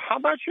 Bill, how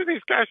much are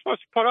these guys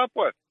supposed to put up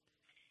with?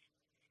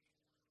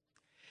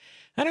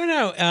 I don't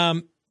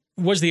know.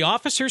 Was the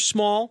officer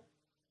small?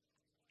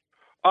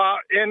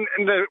 In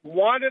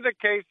one of the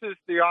cases,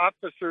 the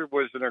officer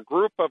was in a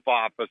group of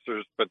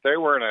officers, but they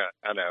were in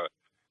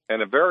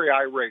a very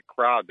irate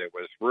crowd that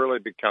was really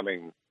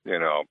becoming,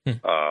 out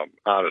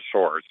of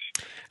sorts.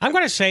 I'm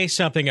going to say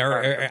something,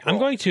 or I'm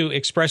going to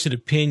express an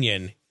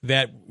opinion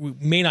that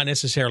may not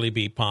necessarily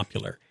be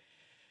popular.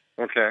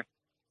 Okay.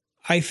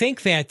 I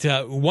think that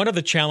one of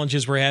the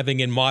challenges we're having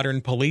in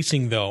modern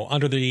policing, though,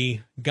 under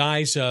the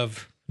guise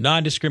of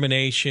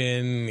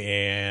non-discrimination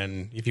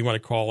and, if you want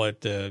to call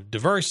it,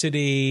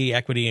 diversity,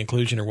 equity,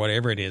 inclusion, or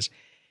whatever it is,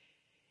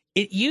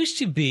 it used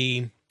to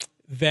be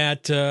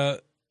that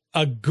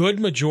a good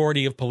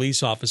majority of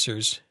police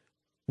officers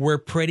were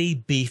pretty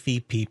beefy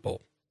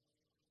people.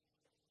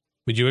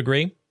 Would you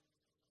agree?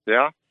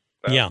 Yeah.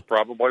 That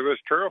probably was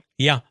true.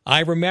 Yeah. I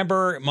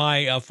remember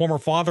my former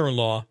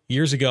father-in-law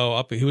years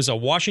ago, he was a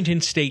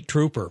Washington State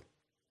trooper,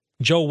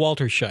 Joe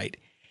Walterscheidt.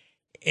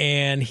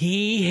 And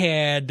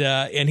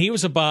he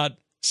was about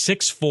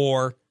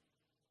 6'4",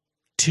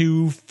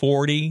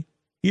 240.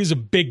 He was a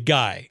big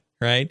guy,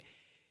 right?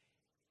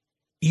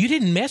 You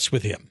didn't mess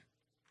with him.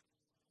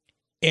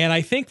 And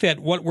I think that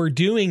what we're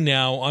doing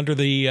now under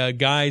the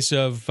guise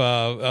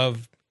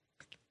of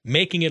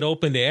making it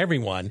open to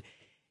everyone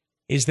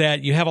is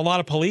that you have a lot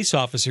of police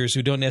officers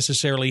who don't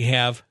necessarily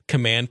have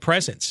command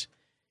presence.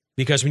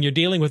 Because when you're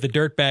dealing with the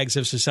dirtbags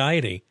of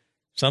society,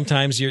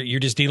 sometimes you're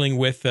just dealing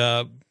with,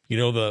 the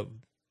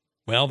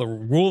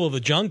rule of the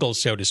jungle,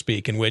 so to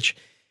speak, in which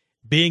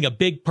being a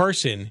big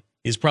person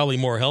is probably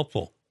more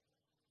helpful.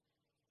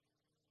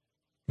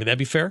 Would that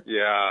be fair?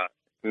 Yeah.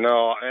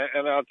 No,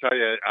 and I'll tell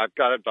you, I've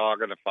got a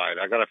dog in a fight.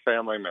 I got a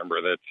family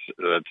member that's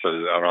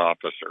an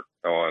officer,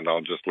 and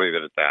I'll just leave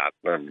it at that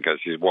because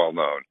he's well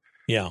known.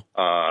 Yeah.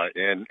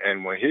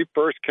 And when he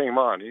first came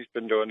on, he's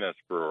been doing this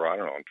for,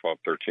 12,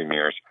 13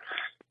 years.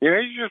 He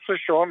just was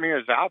showing me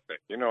his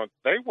outfit.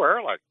 They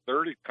wear like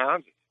 30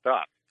 pounds of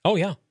stuff. Oh,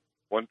 yeah.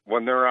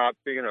 When they're out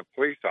being a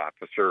police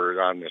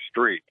officer on the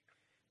street.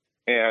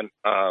 And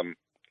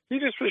he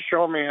just was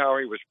showing me how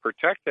he was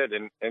protected,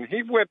 and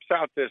he whips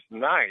out this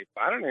knife.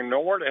 I don't even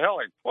know where the hell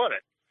he put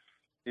it.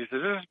 He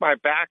says, "This is my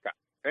backup."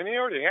 And he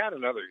already had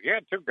he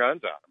had 2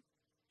 guns on him.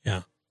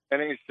 Yeah.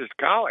 And he says,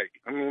 "Golly,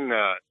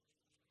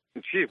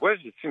 gee whiz,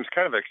 it seems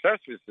kind of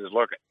excessive." He says,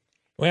 "Look."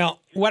 Well,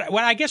 what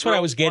I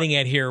was getting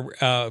at here,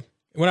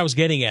 what I was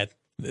getting at,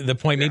 the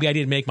point, maybe I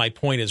didn't make my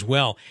point as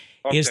well,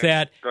 is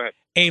that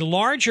a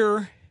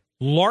larger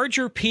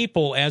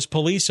people as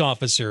police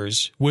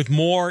officers with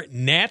more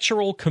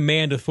natural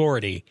command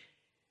authority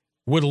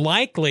would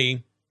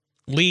likely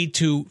lead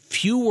to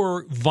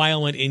fewer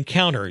violent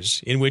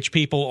encounters in which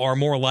people are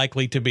more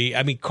likely to be,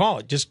 call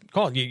it,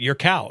 you're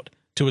cowed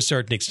to a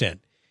certain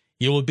extent.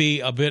 You will be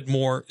a bit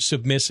more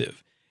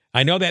submissive.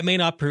 I know that may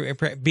not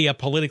be a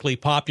politically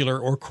popular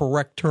or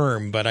correct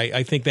term, but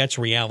I think that's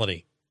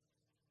reality.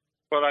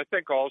 But I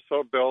think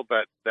also, Bill,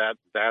 that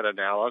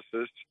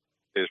analysis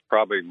is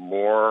probably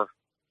more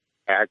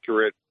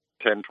accurate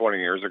 10, 20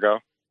 years ago.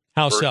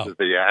 How versus so?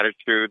 The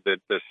attitude that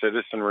the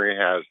citizenry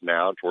has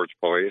now towards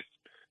police.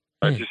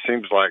 It just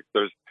seems like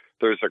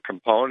there's a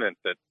component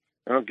that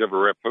I don't give a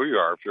rip who you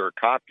are. If you're a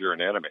cop, you're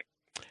an enemy.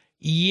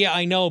 Yeah,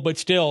 I know, but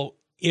still,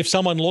 if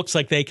someone looks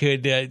like they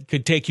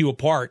could take you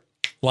apart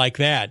like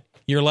that,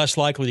 you're less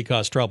likely to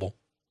cause trouble.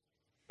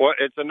 Well,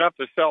 it's enough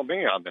to sell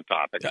me on the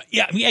topic.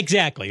 Yeah,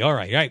 exactly. All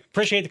right.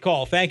 Appreciate the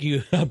call. Thank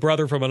you,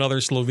 brother from another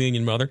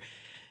Slovenian mother.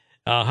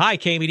 Hi,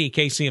 KMED,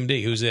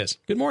 KCMD. Who's this?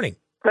 Good morning.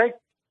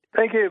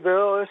 Thank you,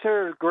 Bill. This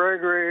is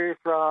Gregory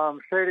from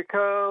Shady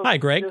Cove. Hi,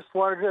 Greg. Just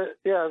wanted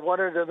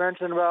to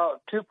mention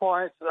about 2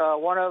 points.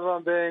 One of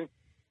them being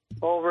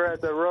over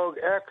at the Rogue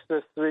X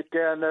this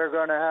weekend. They're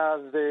going to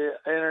have the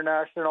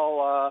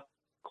international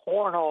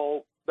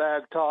cornhole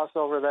bag toss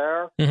over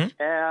there.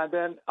 Mm-hmm. And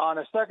then on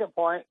a second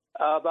point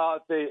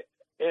about the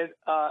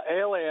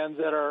aliens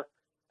that are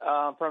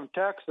from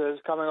Texas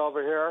coming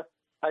over here,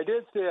 I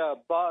did see a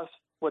bus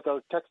with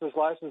a Texas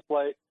license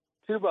plate,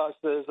 2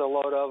 buses, a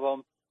load of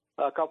them,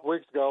 a couple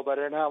weeks ago, but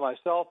I didn't have my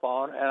cell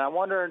phone. And I'm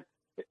wondering,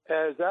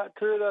 is that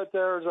true that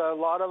there's a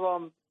lot of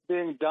them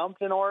being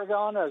dumped in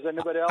Oregon? Has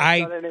anybody else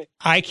got any?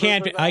 I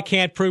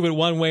can't prove it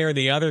one way or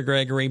the other,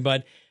 Gregory,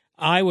 but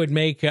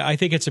I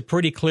think it's a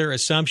pretty clear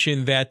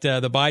assumption that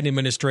the Biden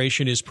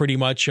administration is pretty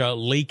much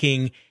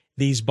leaking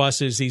these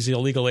buses, these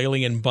illegal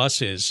alien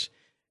buses,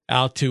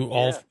 out to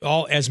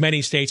all as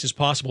many states as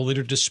possible that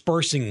are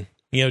dispersing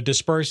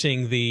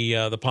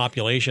the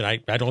population. I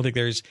don't think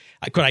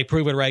could I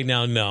prove it right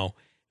now? No.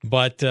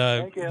 But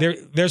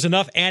there's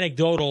enough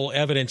anecdotal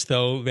evidence,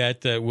 though,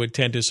 that would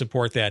tend to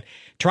support that.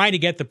 Trying to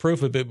get the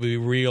proof of it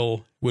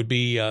would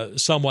be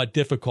somewhat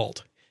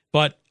difficult.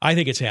 But I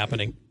think it's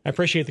happening. I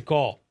appreciate the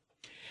call.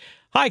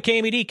 Hi,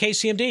 KMED,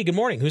 KCMD. Good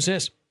morning. Who's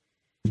this?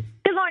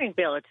 Good morning,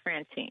 Bill. It's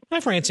Francine. Hi,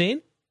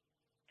 Francine.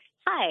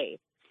 Hi.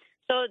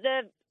 So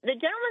the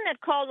gentleman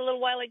that called a little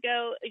while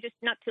ago, just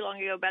not too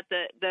long ago, about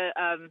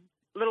the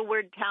little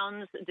weird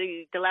towns,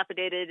 the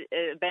dilapidated,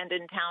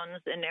 abandoned towns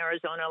in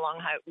Arizona along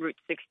Route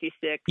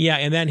 66. Yeah,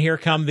 and then here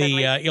come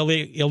the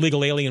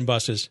illegal alien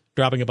buses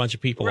dropping a bunch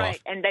of people off.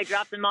 Right, and they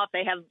drop them off.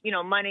 They have,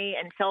 money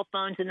and cell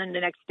phones, and then the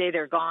next day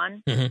they're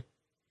gone. Mm-hmm.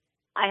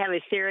 I have a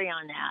theory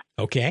on that.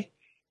 Okay.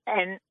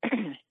 And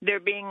they're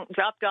being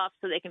dropped off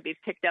so they can be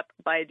picked up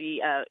by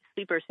the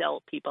sleeper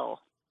cell people.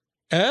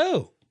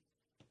 Oh.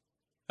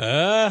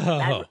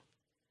 I'm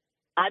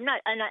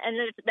not,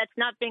 and that's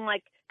not being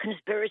like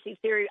conspiracy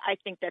theory. I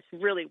think that's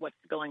really what's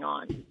going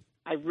on.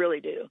 I really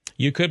do.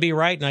 You could be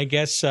right, and I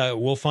guess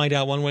we'll find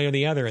out one way or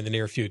the other in the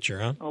near future,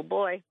 huh? Oh,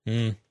 boy.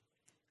 Well,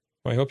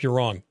 I hope you're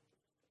wrong.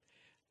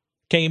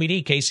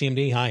 KMED,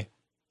 KCMD, hi.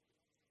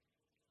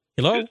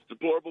 Hello? It's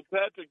Deplorable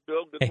Patrick,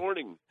 Bill. Good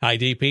morning. Hi,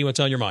 DP. What's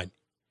on your mind?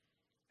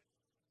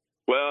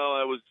 Well,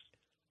 I was,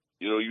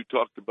 you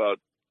talked about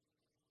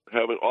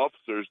having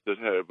officers that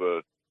have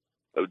a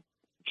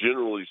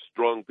generally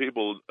strong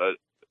people.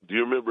 Do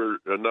you remember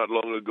not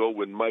long ago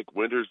when Mike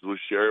Winters was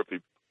sheriff, he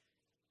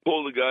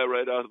pulled a guy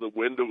right out of the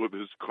window of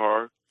his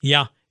car?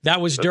 Yeah, that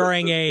was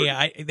during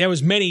that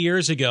was many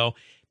years ago,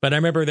 but I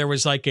remember there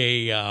was like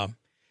a,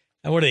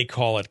 what do they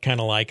call it? Kind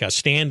of like a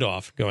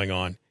standoff going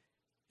on.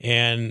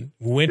 And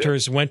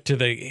Winters went to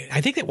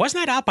I think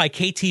wasn't that out by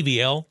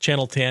KTVL,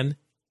 Channel 10?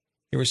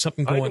 There was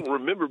something going on. I don't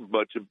remember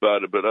much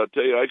about it, but I'll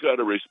tell you, I got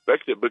to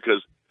respect it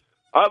because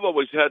I've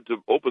always had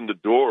to open the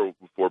door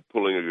before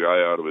pulling a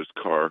guy out of his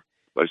car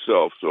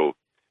myself. So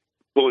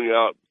pulling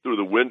out through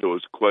the window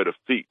is quite a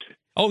feat.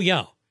 Oh,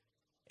 yeah.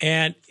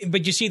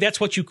 But you see, that's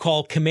what you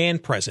call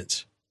command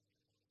presence.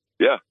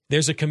 Yeah.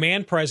 There's a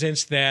command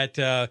presence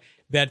that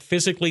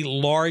physically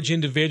large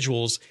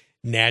individuals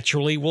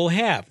naturally will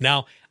have.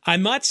 Now,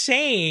 I'm not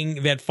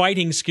saying that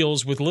fighting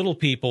skills with little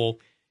people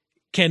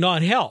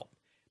cannot help,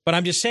 but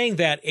I'm just saying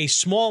that a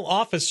small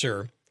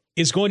officer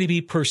is going to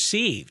be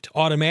perceived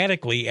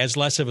automatically as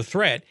less of a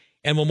threat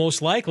and will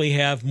most likely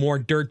have more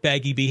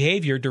dirtbaggy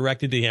behavior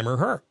directed to him or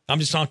her. I'm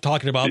just not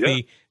talking about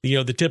the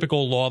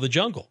typical law of the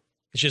jungle.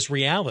 It's just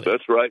reality.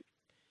 That's right.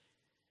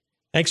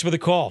 Thanks for the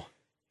call.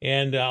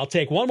 And I'll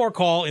take one more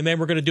call, and then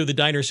we're going to do the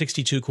Diner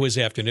 62 quiz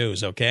after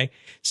news, okay?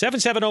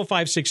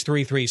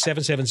 770-5633,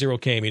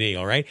 770-KMED,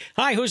 all right?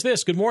 Hi, who's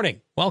this? Good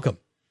morning. Welcome.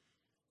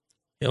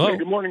 Hello. Hey,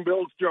 good morning,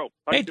 Bill. It's Joe.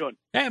 How you doing?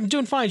 Hey, I'm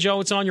doing fine, Joe.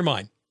 What's on your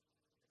mind?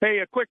 Hey,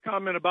 a quick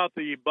comment about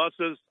the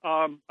buses.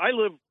 I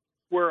live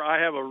where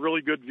I have a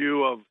really good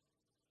view of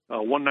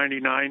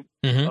 199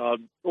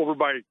 over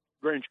by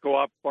Grange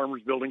Co-op,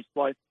 Farmers Building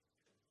Supply.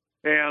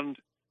 And,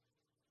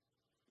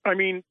 I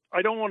mean,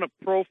 I don't want to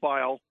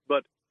profile,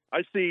 but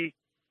I see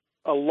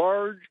a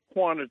large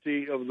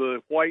quantity of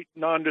the white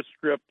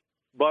nondescript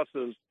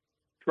buses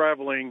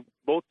traveling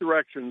both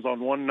directions on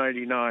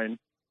 199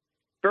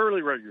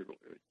 fairly regularly.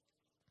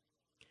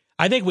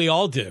 I think we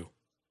all do.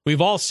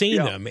 We've all seen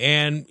them,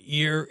 and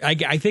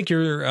I think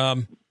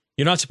you're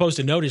not supposed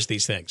to notice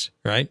these things,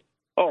 right?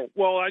 Oh,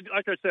 well,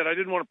 like I said, I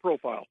didn't want to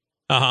profile.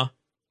 But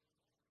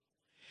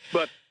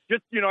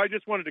just I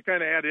just wanted to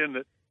kind of add in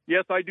that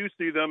yes, I do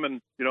see them, and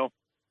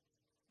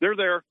they're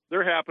there,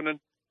 they're happening.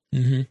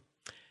 Mm-hmm.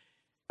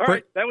 All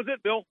right, that was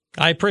it, Bill.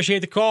 I appreciate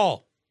the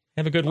call.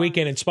 Have a good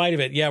weekend in spite of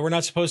it. Yeah, we're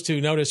not supposed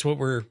to notice what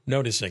we're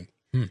noticing.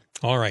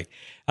 All right.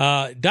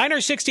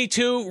 Diner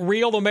 62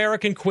 Real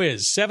American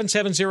Quiz,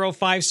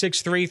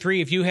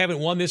 770-5633. If you haven't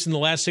won this in the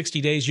last 60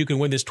 days, you can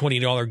win this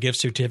 $20 gift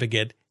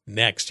certificate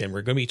next. And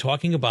we're going to be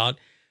talking about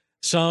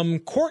some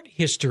court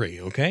history,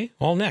 okay?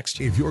 All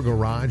next. If your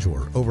garage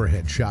or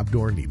overhead shop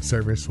door needs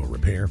service or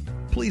repair,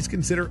 please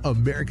consider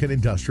American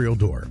Industrial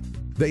Door.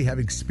 They have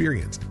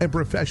experienced and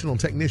professional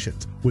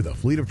technicians with a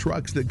fleet of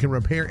trucks that can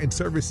repair and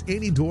service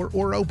any door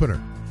or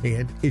opener.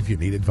 And if you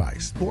need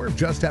advice or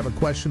just have a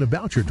question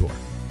about your door,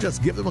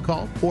 just give them a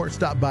call or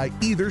stop by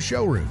either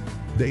showroom.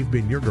 They've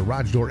been your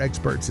garage door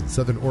experts in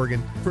Southern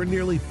Oregon for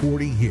nearly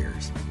 40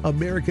 years.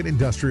 American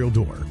Industrial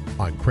Door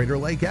on Crater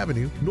Lake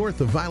Avenue, north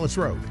of Vilas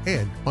Road,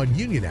 and on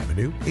Union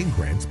Avenue in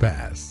Grants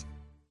Pass.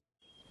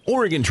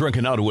 Oregon Truck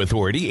and Auto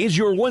Authority is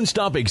your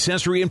one-stop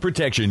accessory and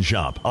protection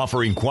shop,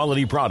 offering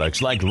quality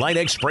products like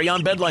Light-X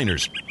spray-on bed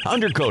liners,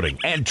 undercoating,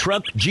 and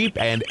truck, Jeep,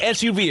 and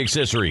SUV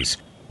accessories.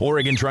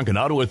 Oregon Trunk and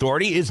Auto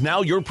Authority is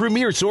now your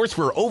premier source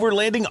for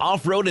overlanding,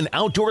 off-road, and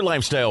outdoor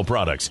lifestyle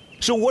products.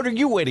 So what are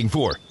you waiting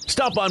for?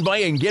 Stop on by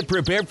and get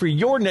prepared for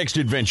your next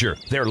adventure.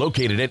 They're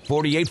located at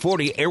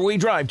 4840 Airway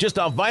Drive, just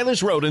off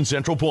Vilas Road in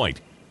Central Point.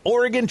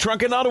 Oregon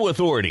Trunk and Auto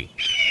Authority,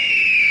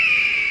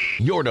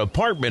 your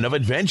department of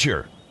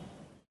adventure.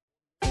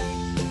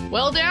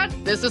 Well, Dad,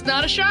 this is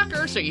not a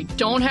shocker, so you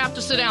don't have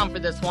to sit down for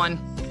this one.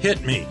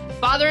 Hit me.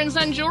 Father and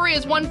Son Jewelry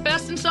has won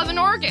Best in Southern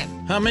Oregon.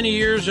 How many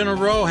years in a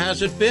row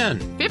has it been?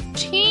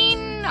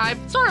 15?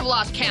 I've sort of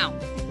lost count.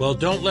 Well,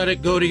 don't let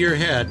it go to your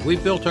head. We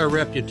built our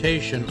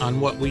reputation on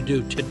what we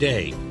do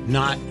today,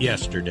 not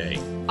yesterday.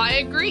 I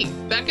agree.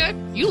 Becca,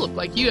 you look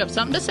like you have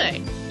something to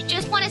say.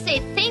 Just want to say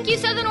thank you,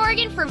 Southern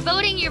Oregon, for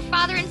voting your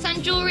Father and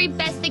Son Jewelry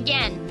best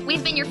again.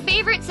 We've been your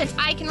favorite since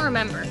I can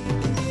remember.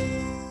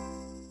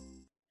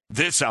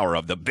 This hour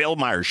of the Bill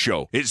Myers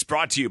Show is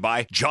brought to you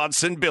by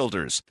Johnson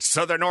Builders,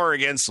 Southern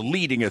Oregon's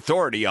leading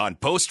authority on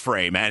post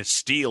frame and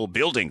steel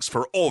buildings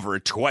for over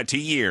 20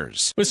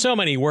 years. With so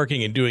many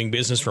working and doing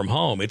business from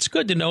home, it's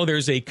good to know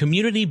there's a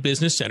community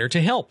business center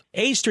to help.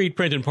 A Street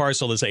Print and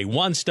Parcel is a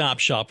one-stop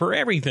shop for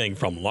everything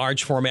from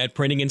large format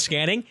printing and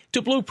scanning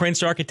to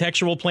blueprints,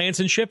 architectural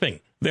plans, and shipping.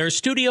 Their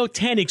Studio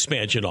 10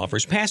 expansion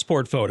offers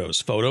passport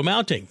photos, photo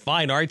mounting,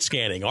 fine art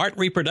scanning, art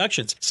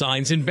reproductions,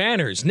 signs and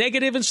banners,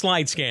 negative and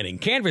slide scanning,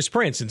 canvas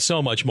prints, and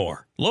so much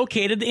more.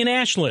 Located in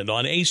Ashland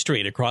on A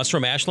Street across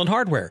from Ashland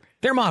Hardware.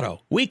 Their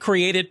motto, we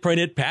create it,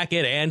 print it, pack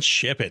it, and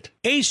ship it.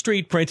 A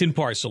Street Print and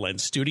Parcel and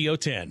Studio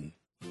 10.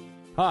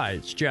 Hi,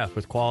 it's Jeff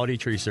with Quality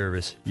Tree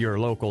Service, your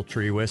local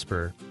tree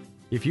whisperer.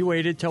 If you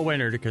waited till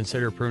winter to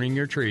consider pruning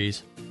your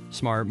trees,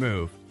 smart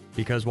move.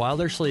 Because while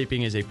they're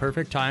sleeping is a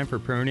perfect time for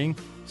pruning,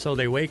 so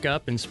they wake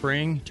up in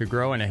spring to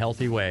grow in a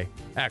healthy way.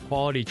 At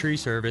Quality Tree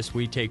Service,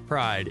 we take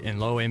pride in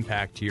low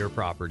impact to your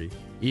property,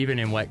 even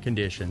in wet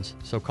conditions.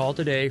 So call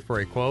today for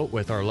a quote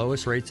with our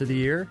lowest rates of the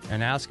year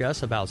and ask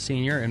us about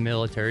senior and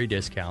military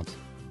discounts.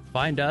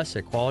 Find us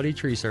at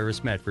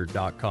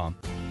QualityTreeServiceMedford.com.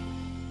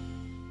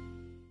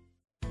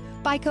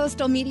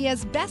 Bicoastal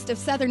Media's Best of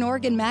Southern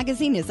Oregon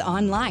magazine is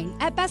online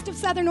at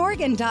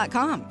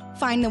bestofsouthernoregon.com.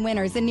 Find the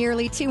winners in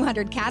nearly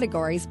 200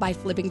 categories by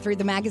flipping through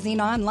the magazine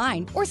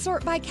online or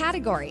sort by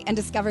category and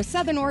discover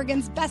Southern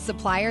Oregon's best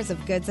suppliers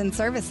of goods and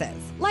services,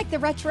 like the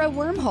Retro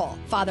Wormhole,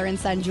 Father and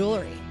Son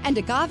Jewelry, and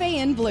Agave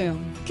in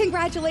Bloom.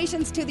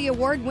 Congratulations to the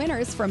award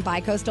winners from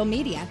Bicoastal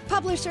Media,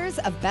 publishers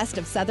of Best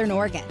of Southern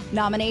Oregon.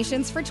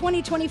 Nominations for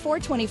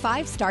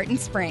 2024-25 start in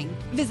spring.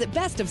 Visit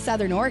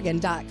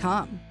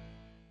bestofsouthernoregon.com.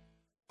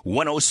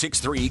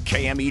 106.3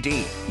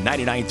 KMED,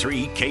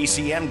 99.3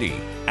 KCMD,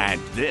 and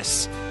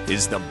this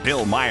is the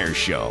Bill Myers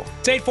Show.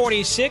 It's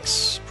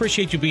 8:46.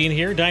 Appreciate you being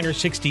here. Diner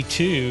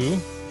 62.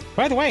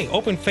 By the way,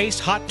 open-faced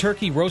hot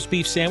turkey roast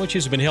beef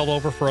sandwiches have been held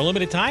over for a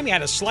limited time. You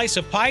add a slice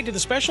of pie to the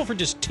special for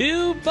just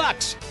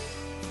 $2.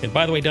 And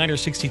by the way, Diner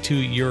 62,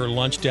 your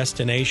lunch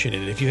destination.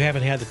 And if you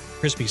haven't had the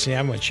crispy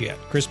sandwich yet,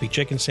 crispy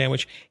chicken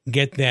sandwich,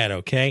 get that,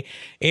 okay?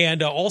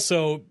 And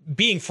also,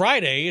 being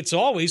Friday, it's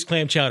always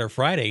Clam Chowder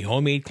Friday.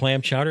 Homemade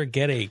clam chowder.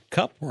 Get a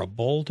cup or a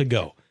bowl to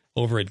go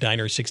over at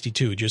Diner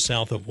 62, just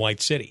south of White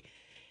City.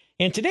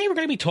 And today we're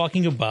going to be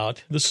talking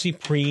about the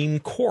Supreme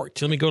Court.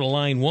 Let me go to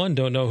line one.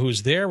 Don't know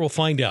who's there. We'll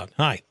find out.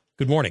 Hi.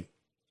 Good morning.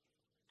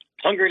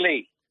 Hungry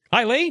Lee.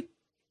 Hi, Lee.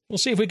 We'll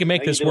see if we can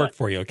make this work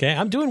for you, okay?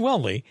 I'm doing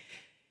well, Lee.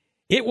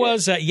 It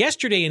was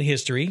yesterday in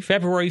history,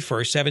 February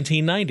 1st,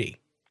 1790.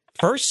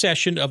 First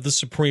session of the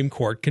Supreme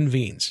Court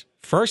convenes.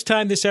 First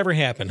time this ever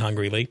happened,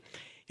 Hungry Lee.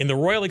 In the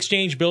Royal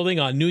Exchange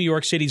Building on New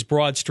York City's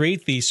Broad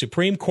Street, the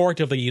Supreme Court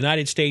of the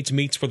United States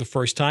meets for the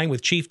first time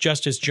with Chief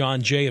Justice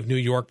John Jay of New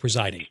York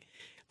presiding.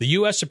 The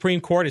U.S.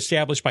 Supreme Court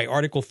established by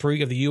Article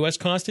 3 of the U.S.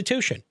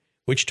 Constitution,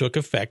 which took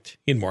effect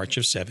in March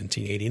of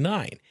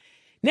 1789.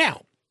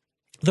 Now,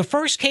 the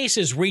first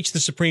cases reached the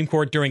Supreme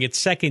Court during its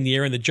second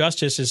year, and the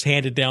justices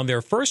handed down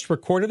their first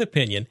recorded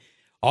opinion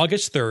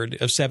August 3rd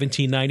of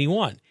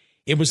 1791.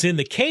 It was in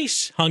the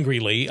case, Hungry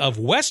Lee, of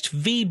West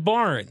v.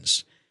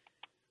 Barnes.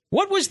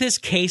 What was this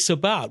case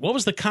about? What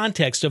was the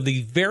context of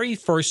the very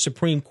first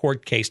Supreme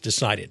Court case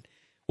decided?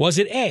 Was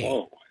it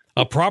A,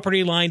 a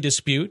property line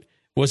dispute?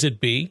 Was it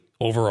B,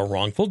 over a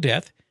wrongful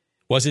death?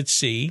 Was it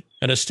C,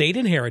 an estate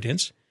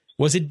inheritance?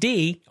 Was it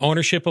D,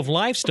 ownership of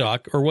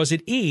livestock? Or was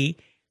it E,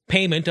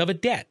 payment of a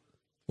debt?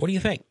 What do you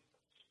think?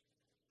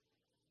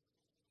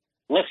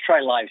 Let's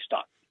try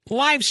livestock.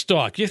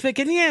 Livestock. You're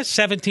thinking,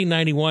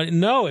 1791.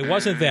 No, it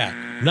wasn't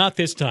that. Not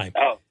this time.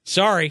 Oh.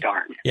 Sorry.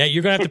 Darn. Yeah,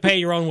 you're going to have to pay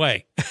your own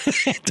way.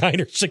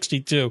 Diner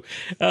 62.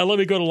 Let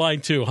me go to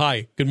line 2.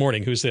 Hi. Good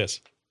morning. Who's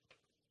this?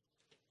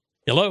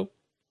 Hello?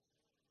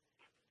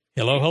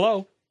 Hello,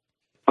 hello.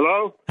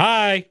 Hello?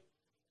 Hi.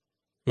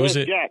 Who's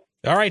it? Jack.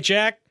 All right,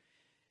 Jack.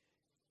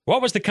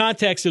 What was the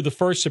context of the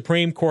first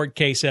Supreme Court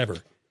case ever?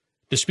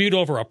 Dispute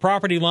over a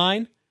property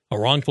line, a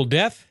wrongful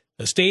death,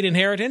 estate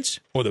inheritance,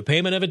 or the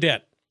payment of a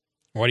debt?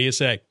 What do you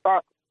say?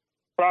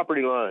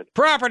 Property line.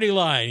 Property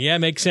line. Yeah,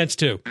 makes sense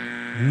too.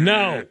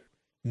 No,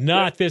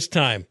 not this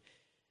time.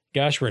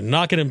 Gosh, we're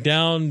knocking them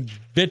down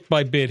bit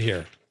by bit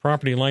here.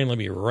 Property line, let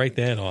me write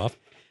that off.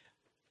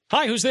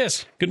 Hi, who's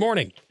this? Good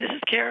morning. This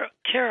is Carol.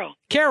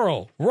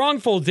 Carol,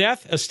 wrongful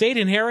death, estate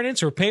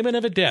inheritance, or payment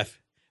of a death.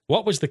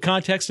 What was the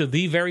context of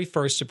the very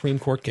first Supreme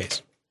Court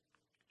case?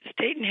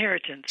 State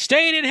inheritance.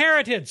 State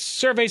inheritance.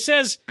 Survey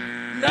says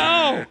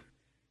no.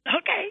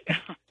 Okay.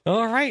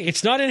 All right.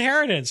 It's not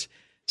inheritance.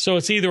 So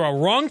it's either a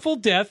wrongful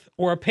death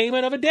or a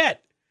payment of a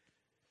debt.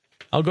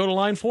 I'll go to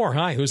line 4.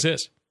 Hi, who's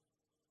this?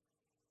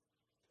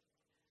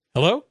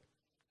 Hello?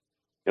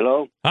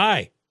 Hello?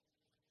 Hi.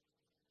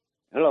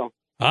 Hello?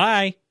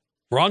 Hi.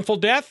 Wrongful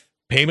death,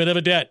 payment of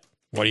a debt.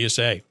 What do you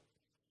say?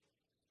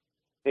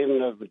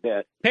 Payment of a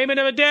debt. Payment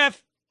of a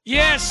death.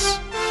 Yes.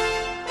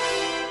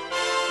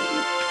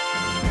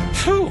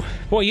 Phew.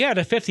 Well, you had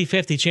a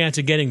 50-50 chance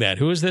of getting that.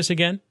 Who is this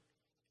again?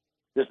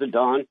 This is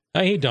Don.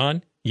 Hey,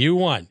 Don. You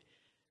won.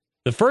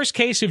 The first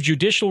case of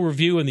judicial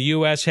review in the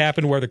U.S.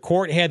 happened where the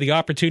court had the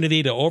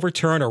opportunity to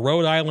overturn a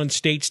Rhode Island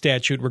state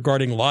statute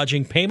regarding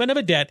lodging payment of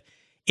a debt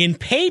in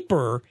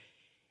paper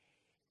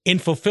in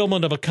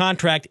fulfillment of a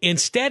contract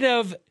instead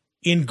of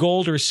in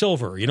gold or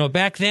silver. You know,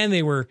 back then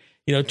they were,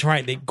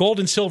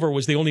 gold and silver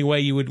was the only way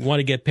you would want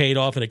to get paid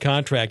off in a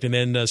contract. And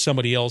then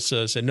somebody else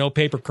said no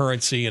paper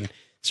currency. And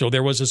so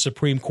there was a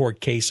Supreme Court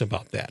case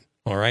about that.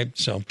 All right.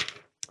 So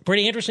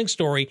pretty interesting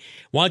story.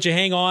 Why don't you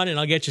hang on and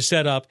I'll get you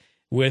set up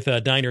with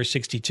Diner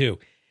 62.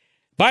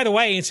 By the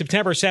way, in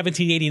September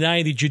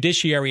 1789, the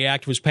Judiciary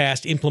Act was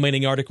passed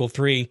implementing Article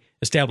 3,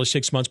 established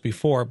 6 months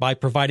before, by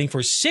providing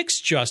for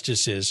 6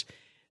 justices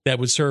that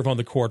would serve on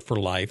the court for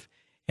life.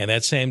 And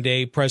that same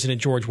day,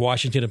 President George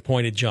Washington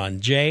appointed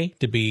John Jay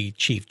to be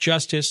Chief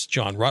Justice,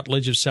 John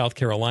Rutledge of South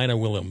Carolina,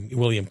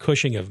 William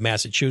Cushing of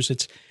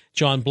Massachusetts,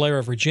 John Blair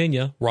of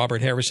Virginia,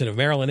 Robert Harrison of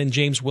Maryland, and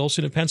James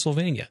Wilson of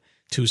Pennsylvania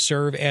to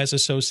serve as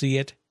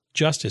associate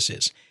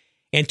justices.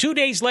 And 2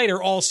 days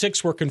later, all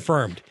 6 were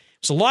confirmed.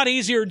 It's a lot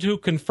easier to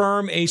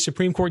confirm a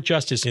Supreme Court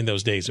justice in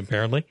those days,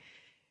 apparently.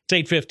 It's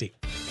 8:50.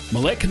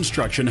 Millette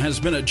Construction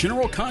has been a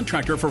general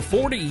contractor for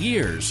 40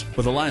 years.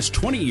 For the last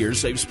 20 years,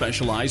 they've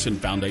specialized in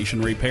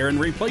foundation repair and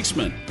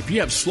replacement. If you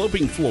have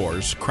sloping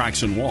floors,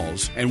 cracks in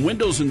walls, and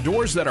windows and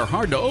doors that are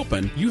hard to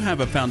open, you have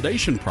a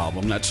foundation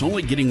problem that's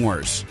only getting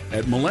worse.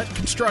 At Millette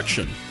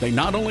Construction, they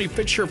not only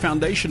fix your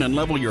foundation and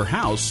level your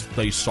house,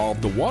 they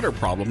solve the water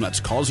problem that's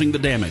causing the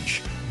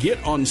damage.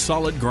 Get on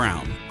solid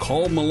ground.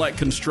 Call Millette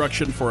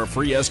Construction for a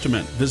free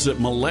estimate. Visit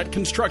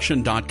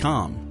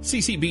MilletteConstruction.com.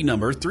 CCB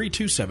number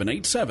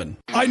 32787.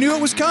 I knew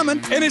it was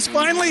coming, and it's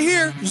finally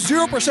here.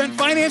 0%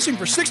 financing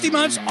for 60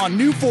 months on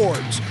new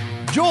Fords.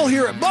 Joel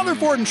here at Butler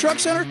Ford and Truck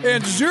Center,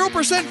 and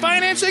 0%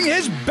 financing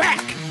is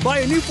back. Buy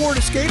a new Ford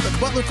Escape at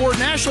Butler Ford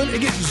and Ashland and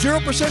get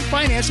 0%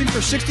 financing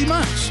for 60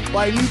 months.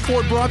 Buy a new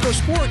Ford Bronco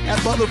Sport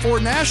at Butler Ford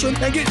and Ashland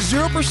and get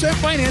 0%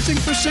 financing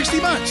for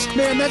 60 months.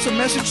 Man, that's a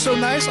message so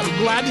nice, I'm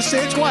glad to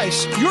say it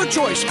twice. Your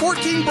choice,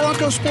 14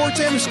 Bronco Sports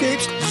and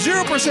Escapes,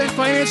 0%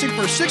 financing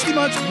for 60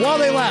 months while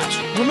they last.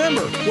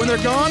 Remember, when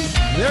they're gone,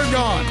 they're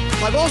gone.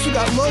 I've also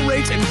got low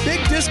rates and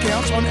big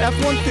discounts on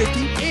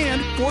F-150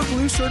 and Ford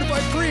Blue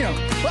Certified Pre-Owned.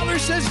 Butler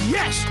says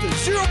yes to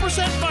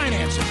 0%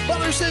 financing.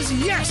 Butler says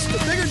yes to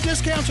bigger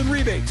discounts and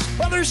rebates.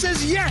 Butler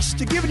says yes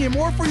to giving you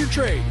more for your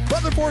trade.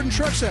 Butler Ford and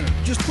Truck Center,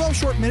 just 12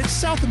 short minutes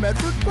south of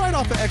Medford, right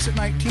off of exit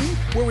 19,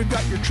 where we've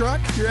got your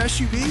truck, your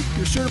SUV,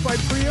 your certified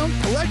pre-owned,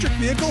 electric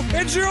vehicle,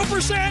 and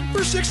 0%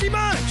 for 60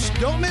 months.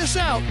 Don't miss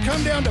out.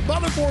 Come down to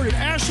Butler Ford in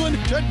Ashland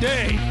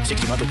today.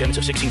 60 monthly payments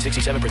of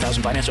 $16.67 per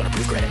thousand finance on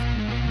approved credit.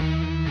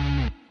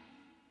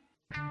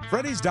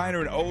 Freddy's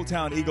Diner in Old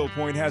Town Eagle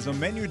Point has a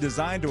menu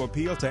designed to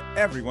appeal to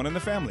everyone in the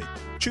family.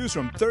 Choose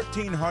from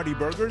 13 hearty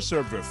burgers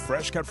served with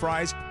fresh-cut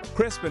fries,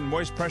 crisp and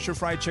moist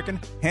pressure-fried chicken,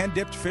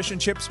 hand-dipped fish and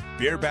chips,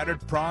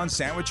 beer-battered prawns,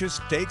 sandwiches,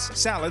 steaks,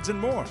 salads, and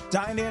more.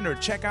 Dine in or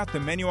check out the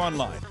menu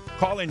online.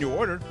 Call in your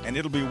order, and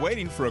it'll be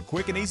waiting for a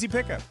quick and easy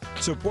pickup.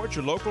 Support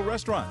your local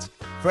restaurants.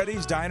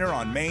 Freddy's Diner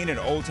on Main in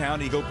Old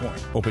Town Eagle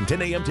Point. Open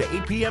 10 a.m. to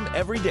 8 p.m.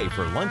 every day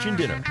for lunch and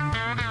dinner.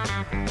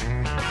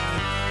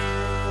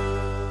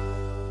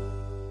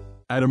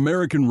 At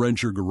American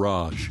Wrencher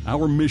Garage,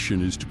 our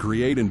mission is to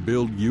create and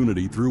build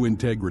unity through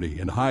integrity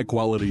and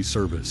high-quality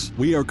service.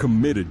 We are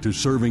committed to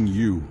serving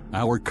you,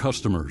 our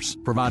customers,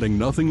 providing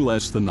nothing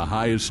less than the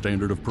highest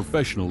standard of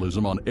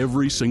professionalism on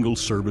every single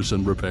service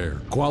and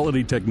repair.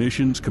 Quality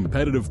technicians,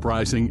 competitive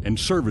pricing, and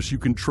service you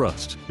can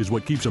trust is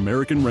what keeps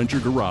American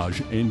Wrencher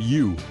Garage and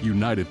you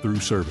united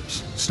through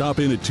service. Stop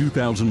in at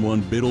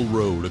 2001 Biddle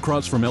Road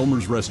across from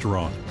Elmer's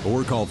Restaurant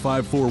or call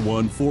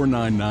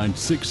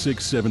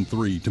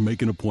 541-499-6673 to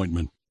make an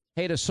appointment.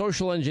 Hey, to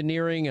social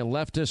engineering and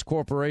leftist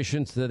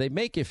corporations, do they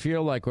make you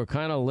feel like we're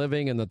kind of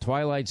living in the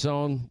twilight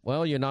zone?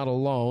 Well, you're not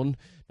alone.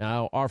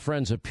 Now, our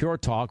friends at Pure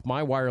Talk,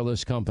 my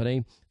wireless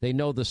company, they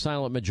know the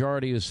silent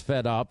majority is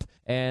fed up,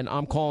 and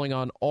I'm calling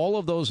on all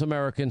of those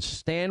Americans,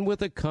 stand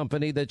with a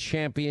company that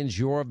champions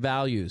your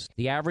values.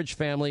 The average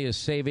family is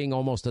saving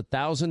almost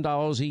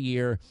 $1,000 a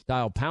year.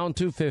 Dial pound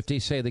 250,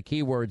 say the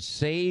keyword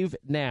SAVE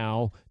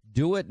NOW.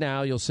 Do it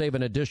now. You'll save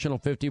an additional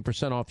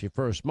 50% off your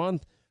first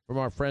month. from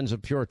our friends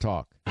at Pure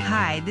Talk.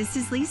 Hi, this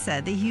is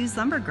Lisa, the Hughes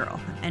Lumber Girl,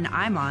 and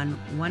I'm on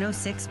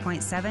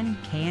 106.7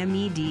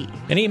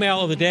 KMED. An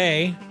email of the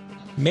day,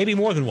 maybe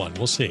more than one,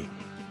 we'll see.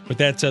 But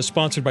that's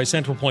sponsored by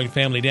Central Point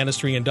Family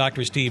Dentistry and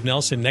Dr. Steve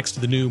Nelson next to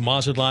the new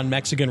Mazatlan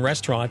Mexican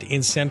restaurant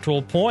in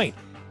Central Point.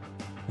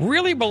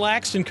 Really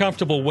relaxed and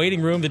comfortable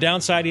waiting room. The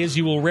downside is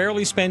you will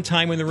rarely spend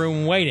time in the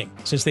room waiting,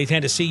 since they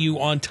tend to see you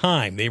on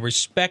time. They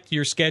respect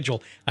your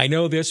schedule. I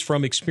know this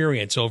from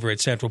experience over at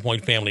Central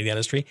Point Family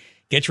Dentistry.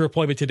 Get your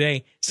appointment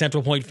today,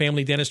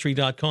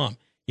 centralpointfamilydentistry.com.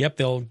 Yep,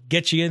 they'll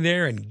get you in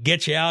there and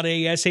get you out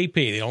ASAP.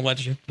 They don't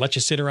let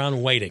you sit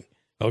around waiting,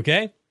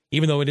 okay?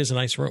 Even though it is a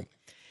nice room.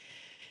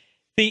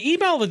 The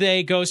email of the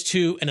day goes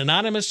to an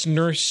anonymous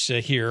nurse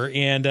here,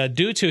 and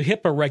due to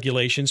HIPAA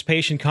regulations,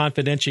 patient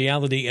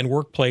confidentiality, and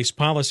workplace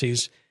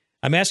policies,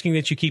 I'm asking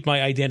that you keep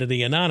my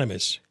identity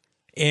anonymous.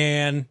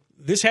 And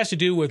this has to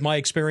do with my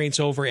experience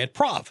over at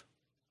Prov.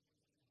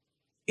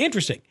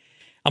 Interesting.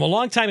 I'm a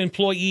longtime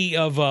employee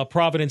of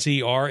Providence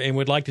ER and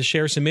would like to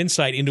share some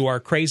insight into our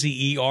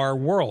crazy ER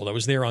world. I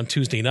was there on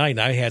Tuesday night, and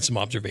I had some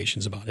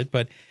observations about it.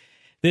 But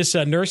this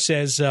nurse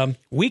says,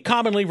 we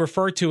commonly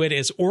refer to it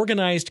as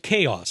organized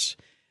chaos.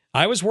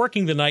 I was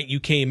working the night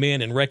you came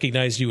in and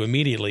recognized you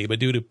immediately, but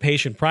due to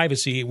patient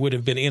privacy, it would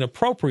have been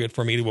inappropriate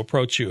for me to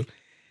approach you.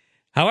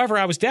 However,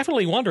 I was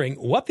definitely wondering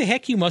what the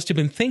heck you must have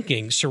been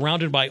thinking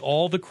surrounded by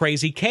all the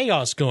crazy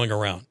chaos going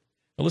around.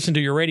 I listen to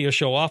your radio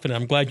show often, and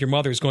I'm glad your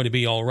mother is going to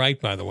be all right,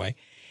 by the way.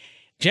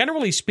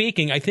 Generally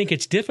speaking, I think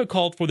it's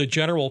difficult for the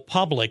general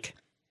public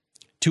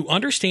to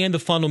understand the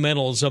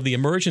fundamentals of the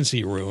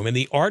emergency room and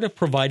the art of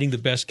providing the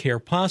best care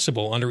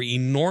possible under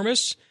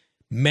enormous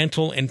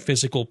mental and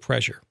physical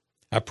pressure.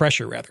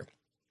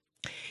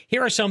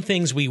 Here are some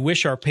things we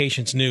wish our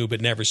patients knew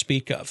but never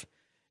speak of.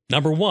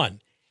 Number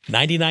one,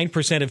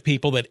 99% of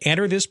people that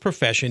enter this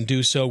profession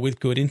do so with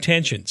good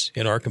intentions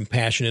and are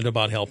compassionate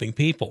about helping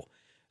people.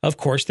 Of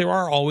course, there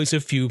are always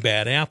a few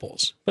bad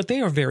apples, but they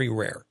are very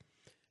rare.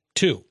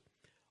 2,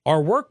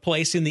 our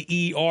workplace in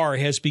the ER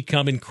has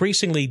become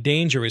increasingly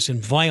dangerous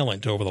and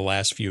violent over the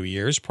last few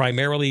years,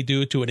 primarily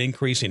due to an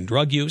increase in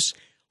drug use,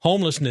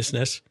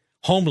 homelessness,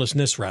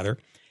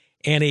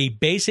 and a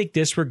basic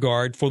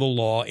disregard for the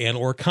law and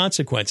or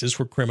consequences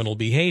for criminal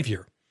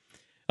behavior.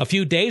 A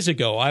few days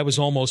ago, I was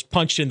almost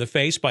punched in the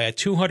face by a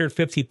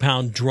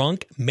 250-pound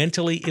drunk,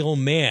 mentally ill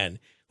man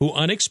who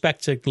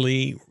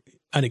unexpectedly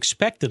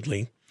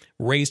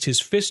raised his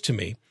fist to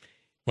me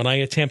when I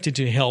attempted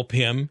to help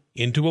him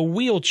into a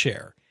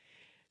wheelchair.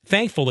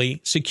 Thankfully,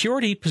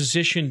 security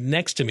positioned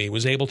next to me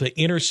was able to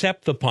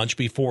intercept the punch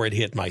before it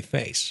hit my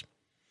face.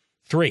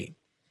 3,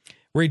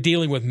 we're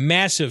dealing with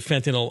massive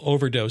fentanyl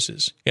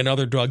overdoses and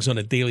other drugs on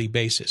a daily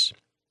basis.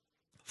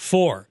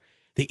 4,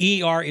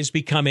 the ER is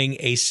becoming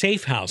a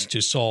safe house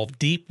to solve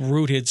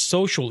deep-rooted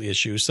social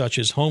issues such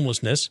as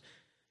homelessness,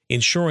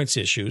 insurance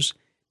issues,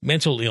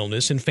 mental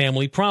illness, and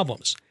family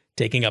problems,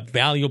 taking up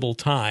valuable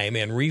time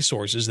and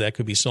resources that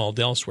could be solved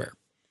elsewhere.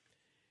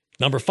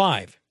 Number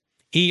 5,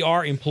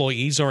 ER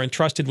employees are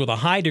entrusted with a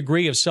high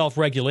degree of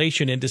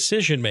self-regulation and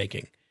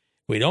decision-making.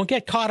 We don't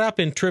get caught up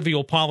in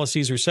trivial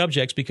policies or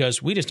subjects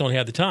because we just don't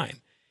have the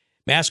time.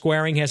 Mask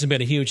wearing hasn't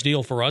been a huge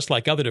deal for us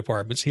like other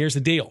departments. Here's the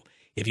deal.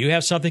 If you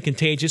have something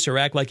contagious or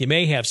act like you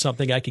may have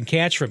something I can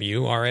catch from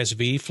you,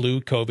 RSV,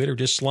 flu, COVID, or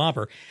just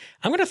slobber,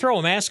 I'm going to throw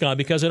a mask on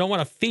because I don't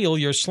want to feel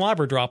your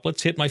slobber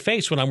droplets hit my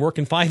face when I'm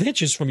working 5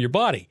 inches from your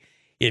body.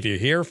 If you're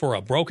here for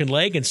a broken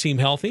leg and seem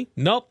healthy,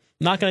 nope,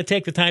 not going to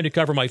take the time to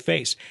cover my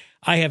face.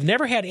 I have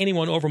never had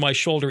anyone over my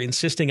shoulder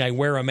insisting I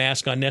wear a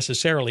mask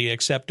unnecessarily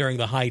except during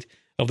the height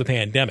of the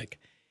pandemic.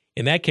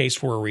 In that case,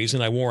 for a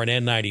reason, I wore an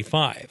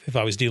N95 if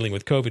I was dealing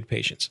with COVID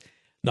patients.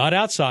 Not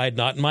outside,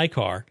 not in my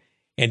car,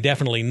 and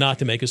definitely not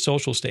to make a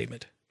social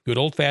statement. Good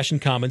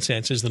old-fashioned common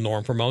sense is the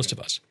norm for most of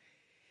us.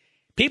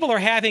 People are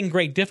having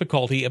great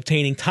difficulty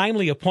obtaining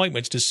timely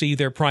appointments to see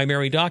their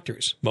primary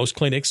doctors. Most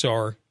clinics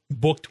are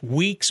booked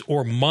weeks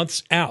or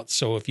months out,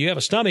 so if you have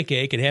a stomach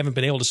ache and haven't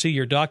been able to see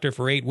your doctor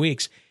for 8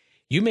 weeks,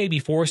 you may be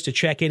forced to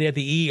check in at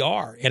the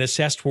ER and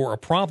assessed for a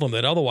problem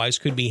that otherwise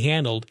could be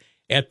handled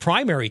at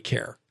primary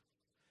care.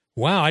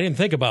 Wow, I didn't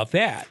think about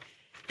that.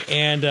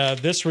 And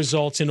this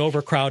results in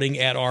overcrowding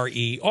at our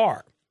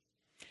ER.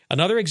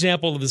 Another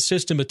example of the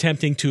system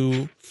attempting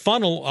to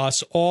funnel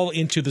us all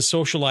into the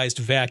socialized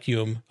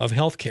vacuum of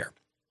healthcare.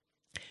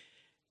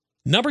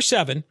 Number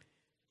 7,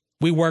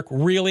 we work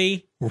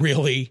really,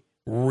 really,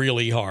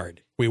 really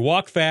hard. We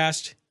walk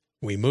fast,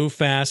 we move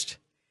fast,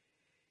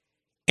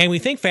 and we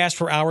think fast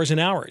for hours and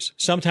hours,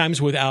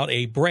 sometimes without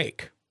a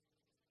break.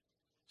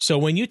 So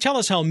when you tell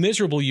us how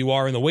miserable you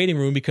are in the waiting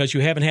room because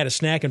you haven't had a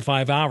snack in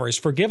 5 hours,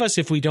 forgive us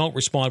if we don't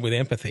respond with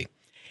empathy.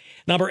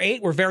 Number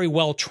 8, we're very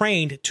well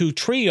trained to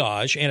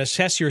triage and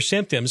assess your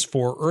symptoms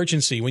for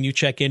urgency when you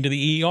check into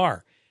the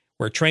ER.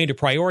 We're trained to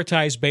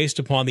prioritize based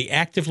upon the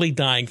actively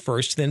dying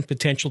first, then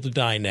potential to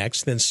die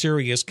next, then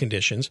serious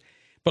conditions,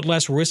 but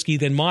less risky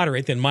than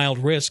moderate, then mild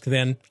risk,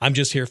 then I'm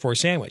just here for a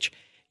sandwich.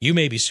 You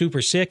may be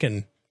super sick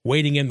and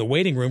waiting in the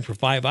waiting room for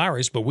 5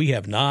 hours, but we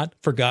have not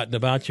forgotten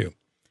about you.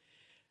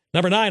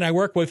 Number 9, I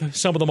work with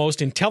some of the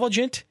most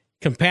intelligent,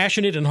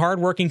 compassionate, and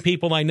hardworking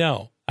people I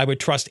know. I would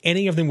trust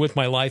any of them with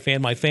my life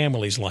and my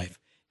family's life.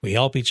 We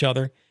help each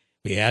other,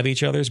 we have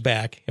each other's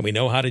back, and we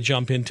know how to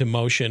jump into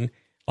motion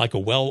like a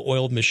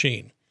well-oiled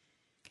machine.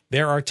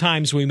 There are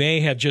times we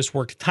may have just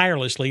worked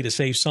tirelessly to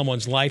save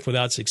someone's life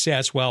without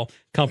success while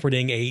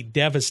comforting a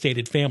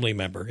devastated family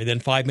member, and then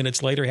 5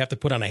 minutes later have to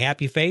put on a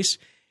happy face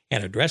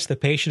and address the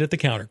patient at the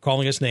counter,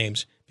 calling us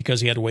names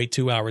because he had to wait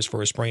 2 hours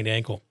for a sprained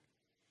ankle.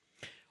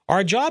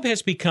 Our job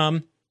has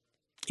become...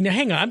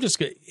 hang on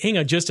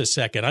just a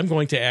second. I'm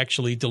going to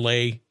actually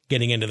delay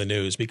getting into the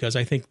news because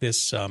I think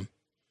this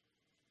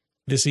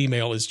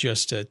email is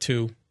just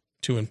too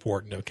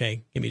important,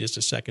 okay? Give me just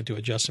a second to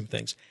adjust some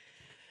things.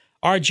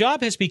 Our job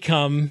has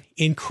become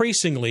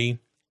increasingly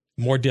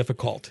more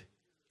difficult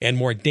and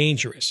more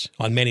dangerous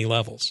on many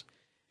levels.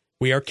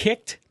 We are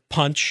kicked,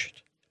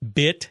 punched,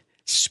 bit,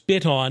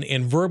 spit on,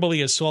 and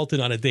verbally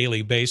assaulted on a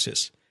daily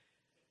basis.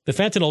 The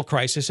fentanyl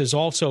crisis has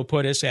also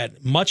put us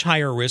at much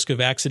higher risk of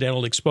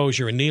accidental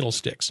exposure and needle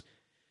sticks.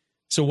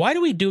 So why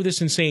do we do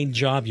this insane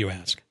job, you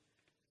ask?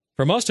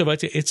 For most of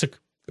us,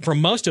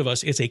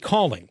 it's a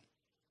calling.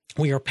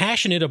 We are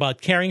passionate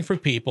about caring for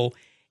people,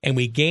 and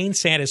we gain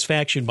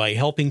satisfaction by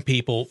helping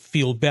people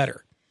feel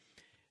better.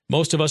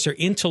 Most of us are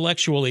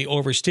intellectually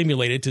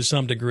overstimulated to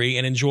some degree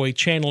and enjoy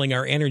channeling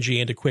our energy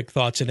into quick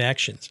thoughts and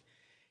actions.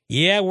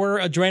 Yeah, we're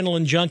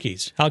adrenaline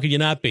junkies. How could you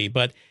not be?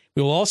 But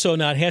we will also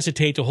not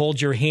hesitate to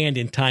hold your hand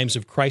in times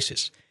of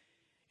crisis.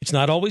 It's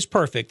not always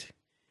perfect.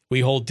 We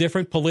hold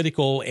different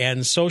political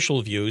and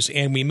social views,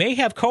 and we may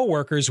have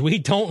coworkers we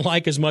don't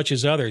like as much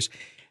as others.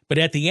 But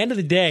at the end of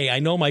the day, I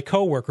know my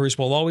coworkers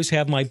will always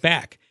have my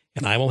back,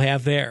 and I will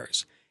have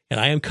theirs. And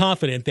I am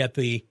confident that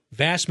the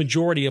vast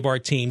majority of our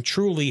team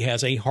truly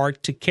has a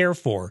heart to care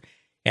for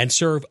and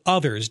serve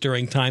others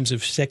during times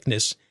of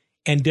sickness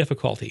and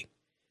difficulty.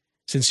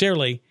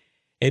 Sincerely,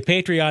 a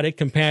patriotic,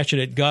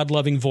 compassionate,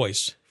 God-loving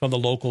voice from the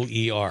local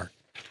ER.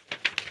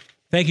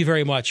 Thank you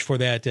very much for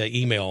that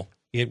email.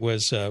 It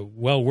was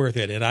well worth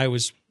it. And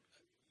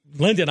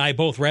Linda and I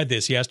both read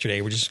this yesterday.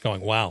 We're just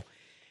going, wow.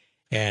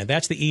 And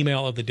that's the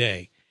email of the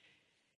day.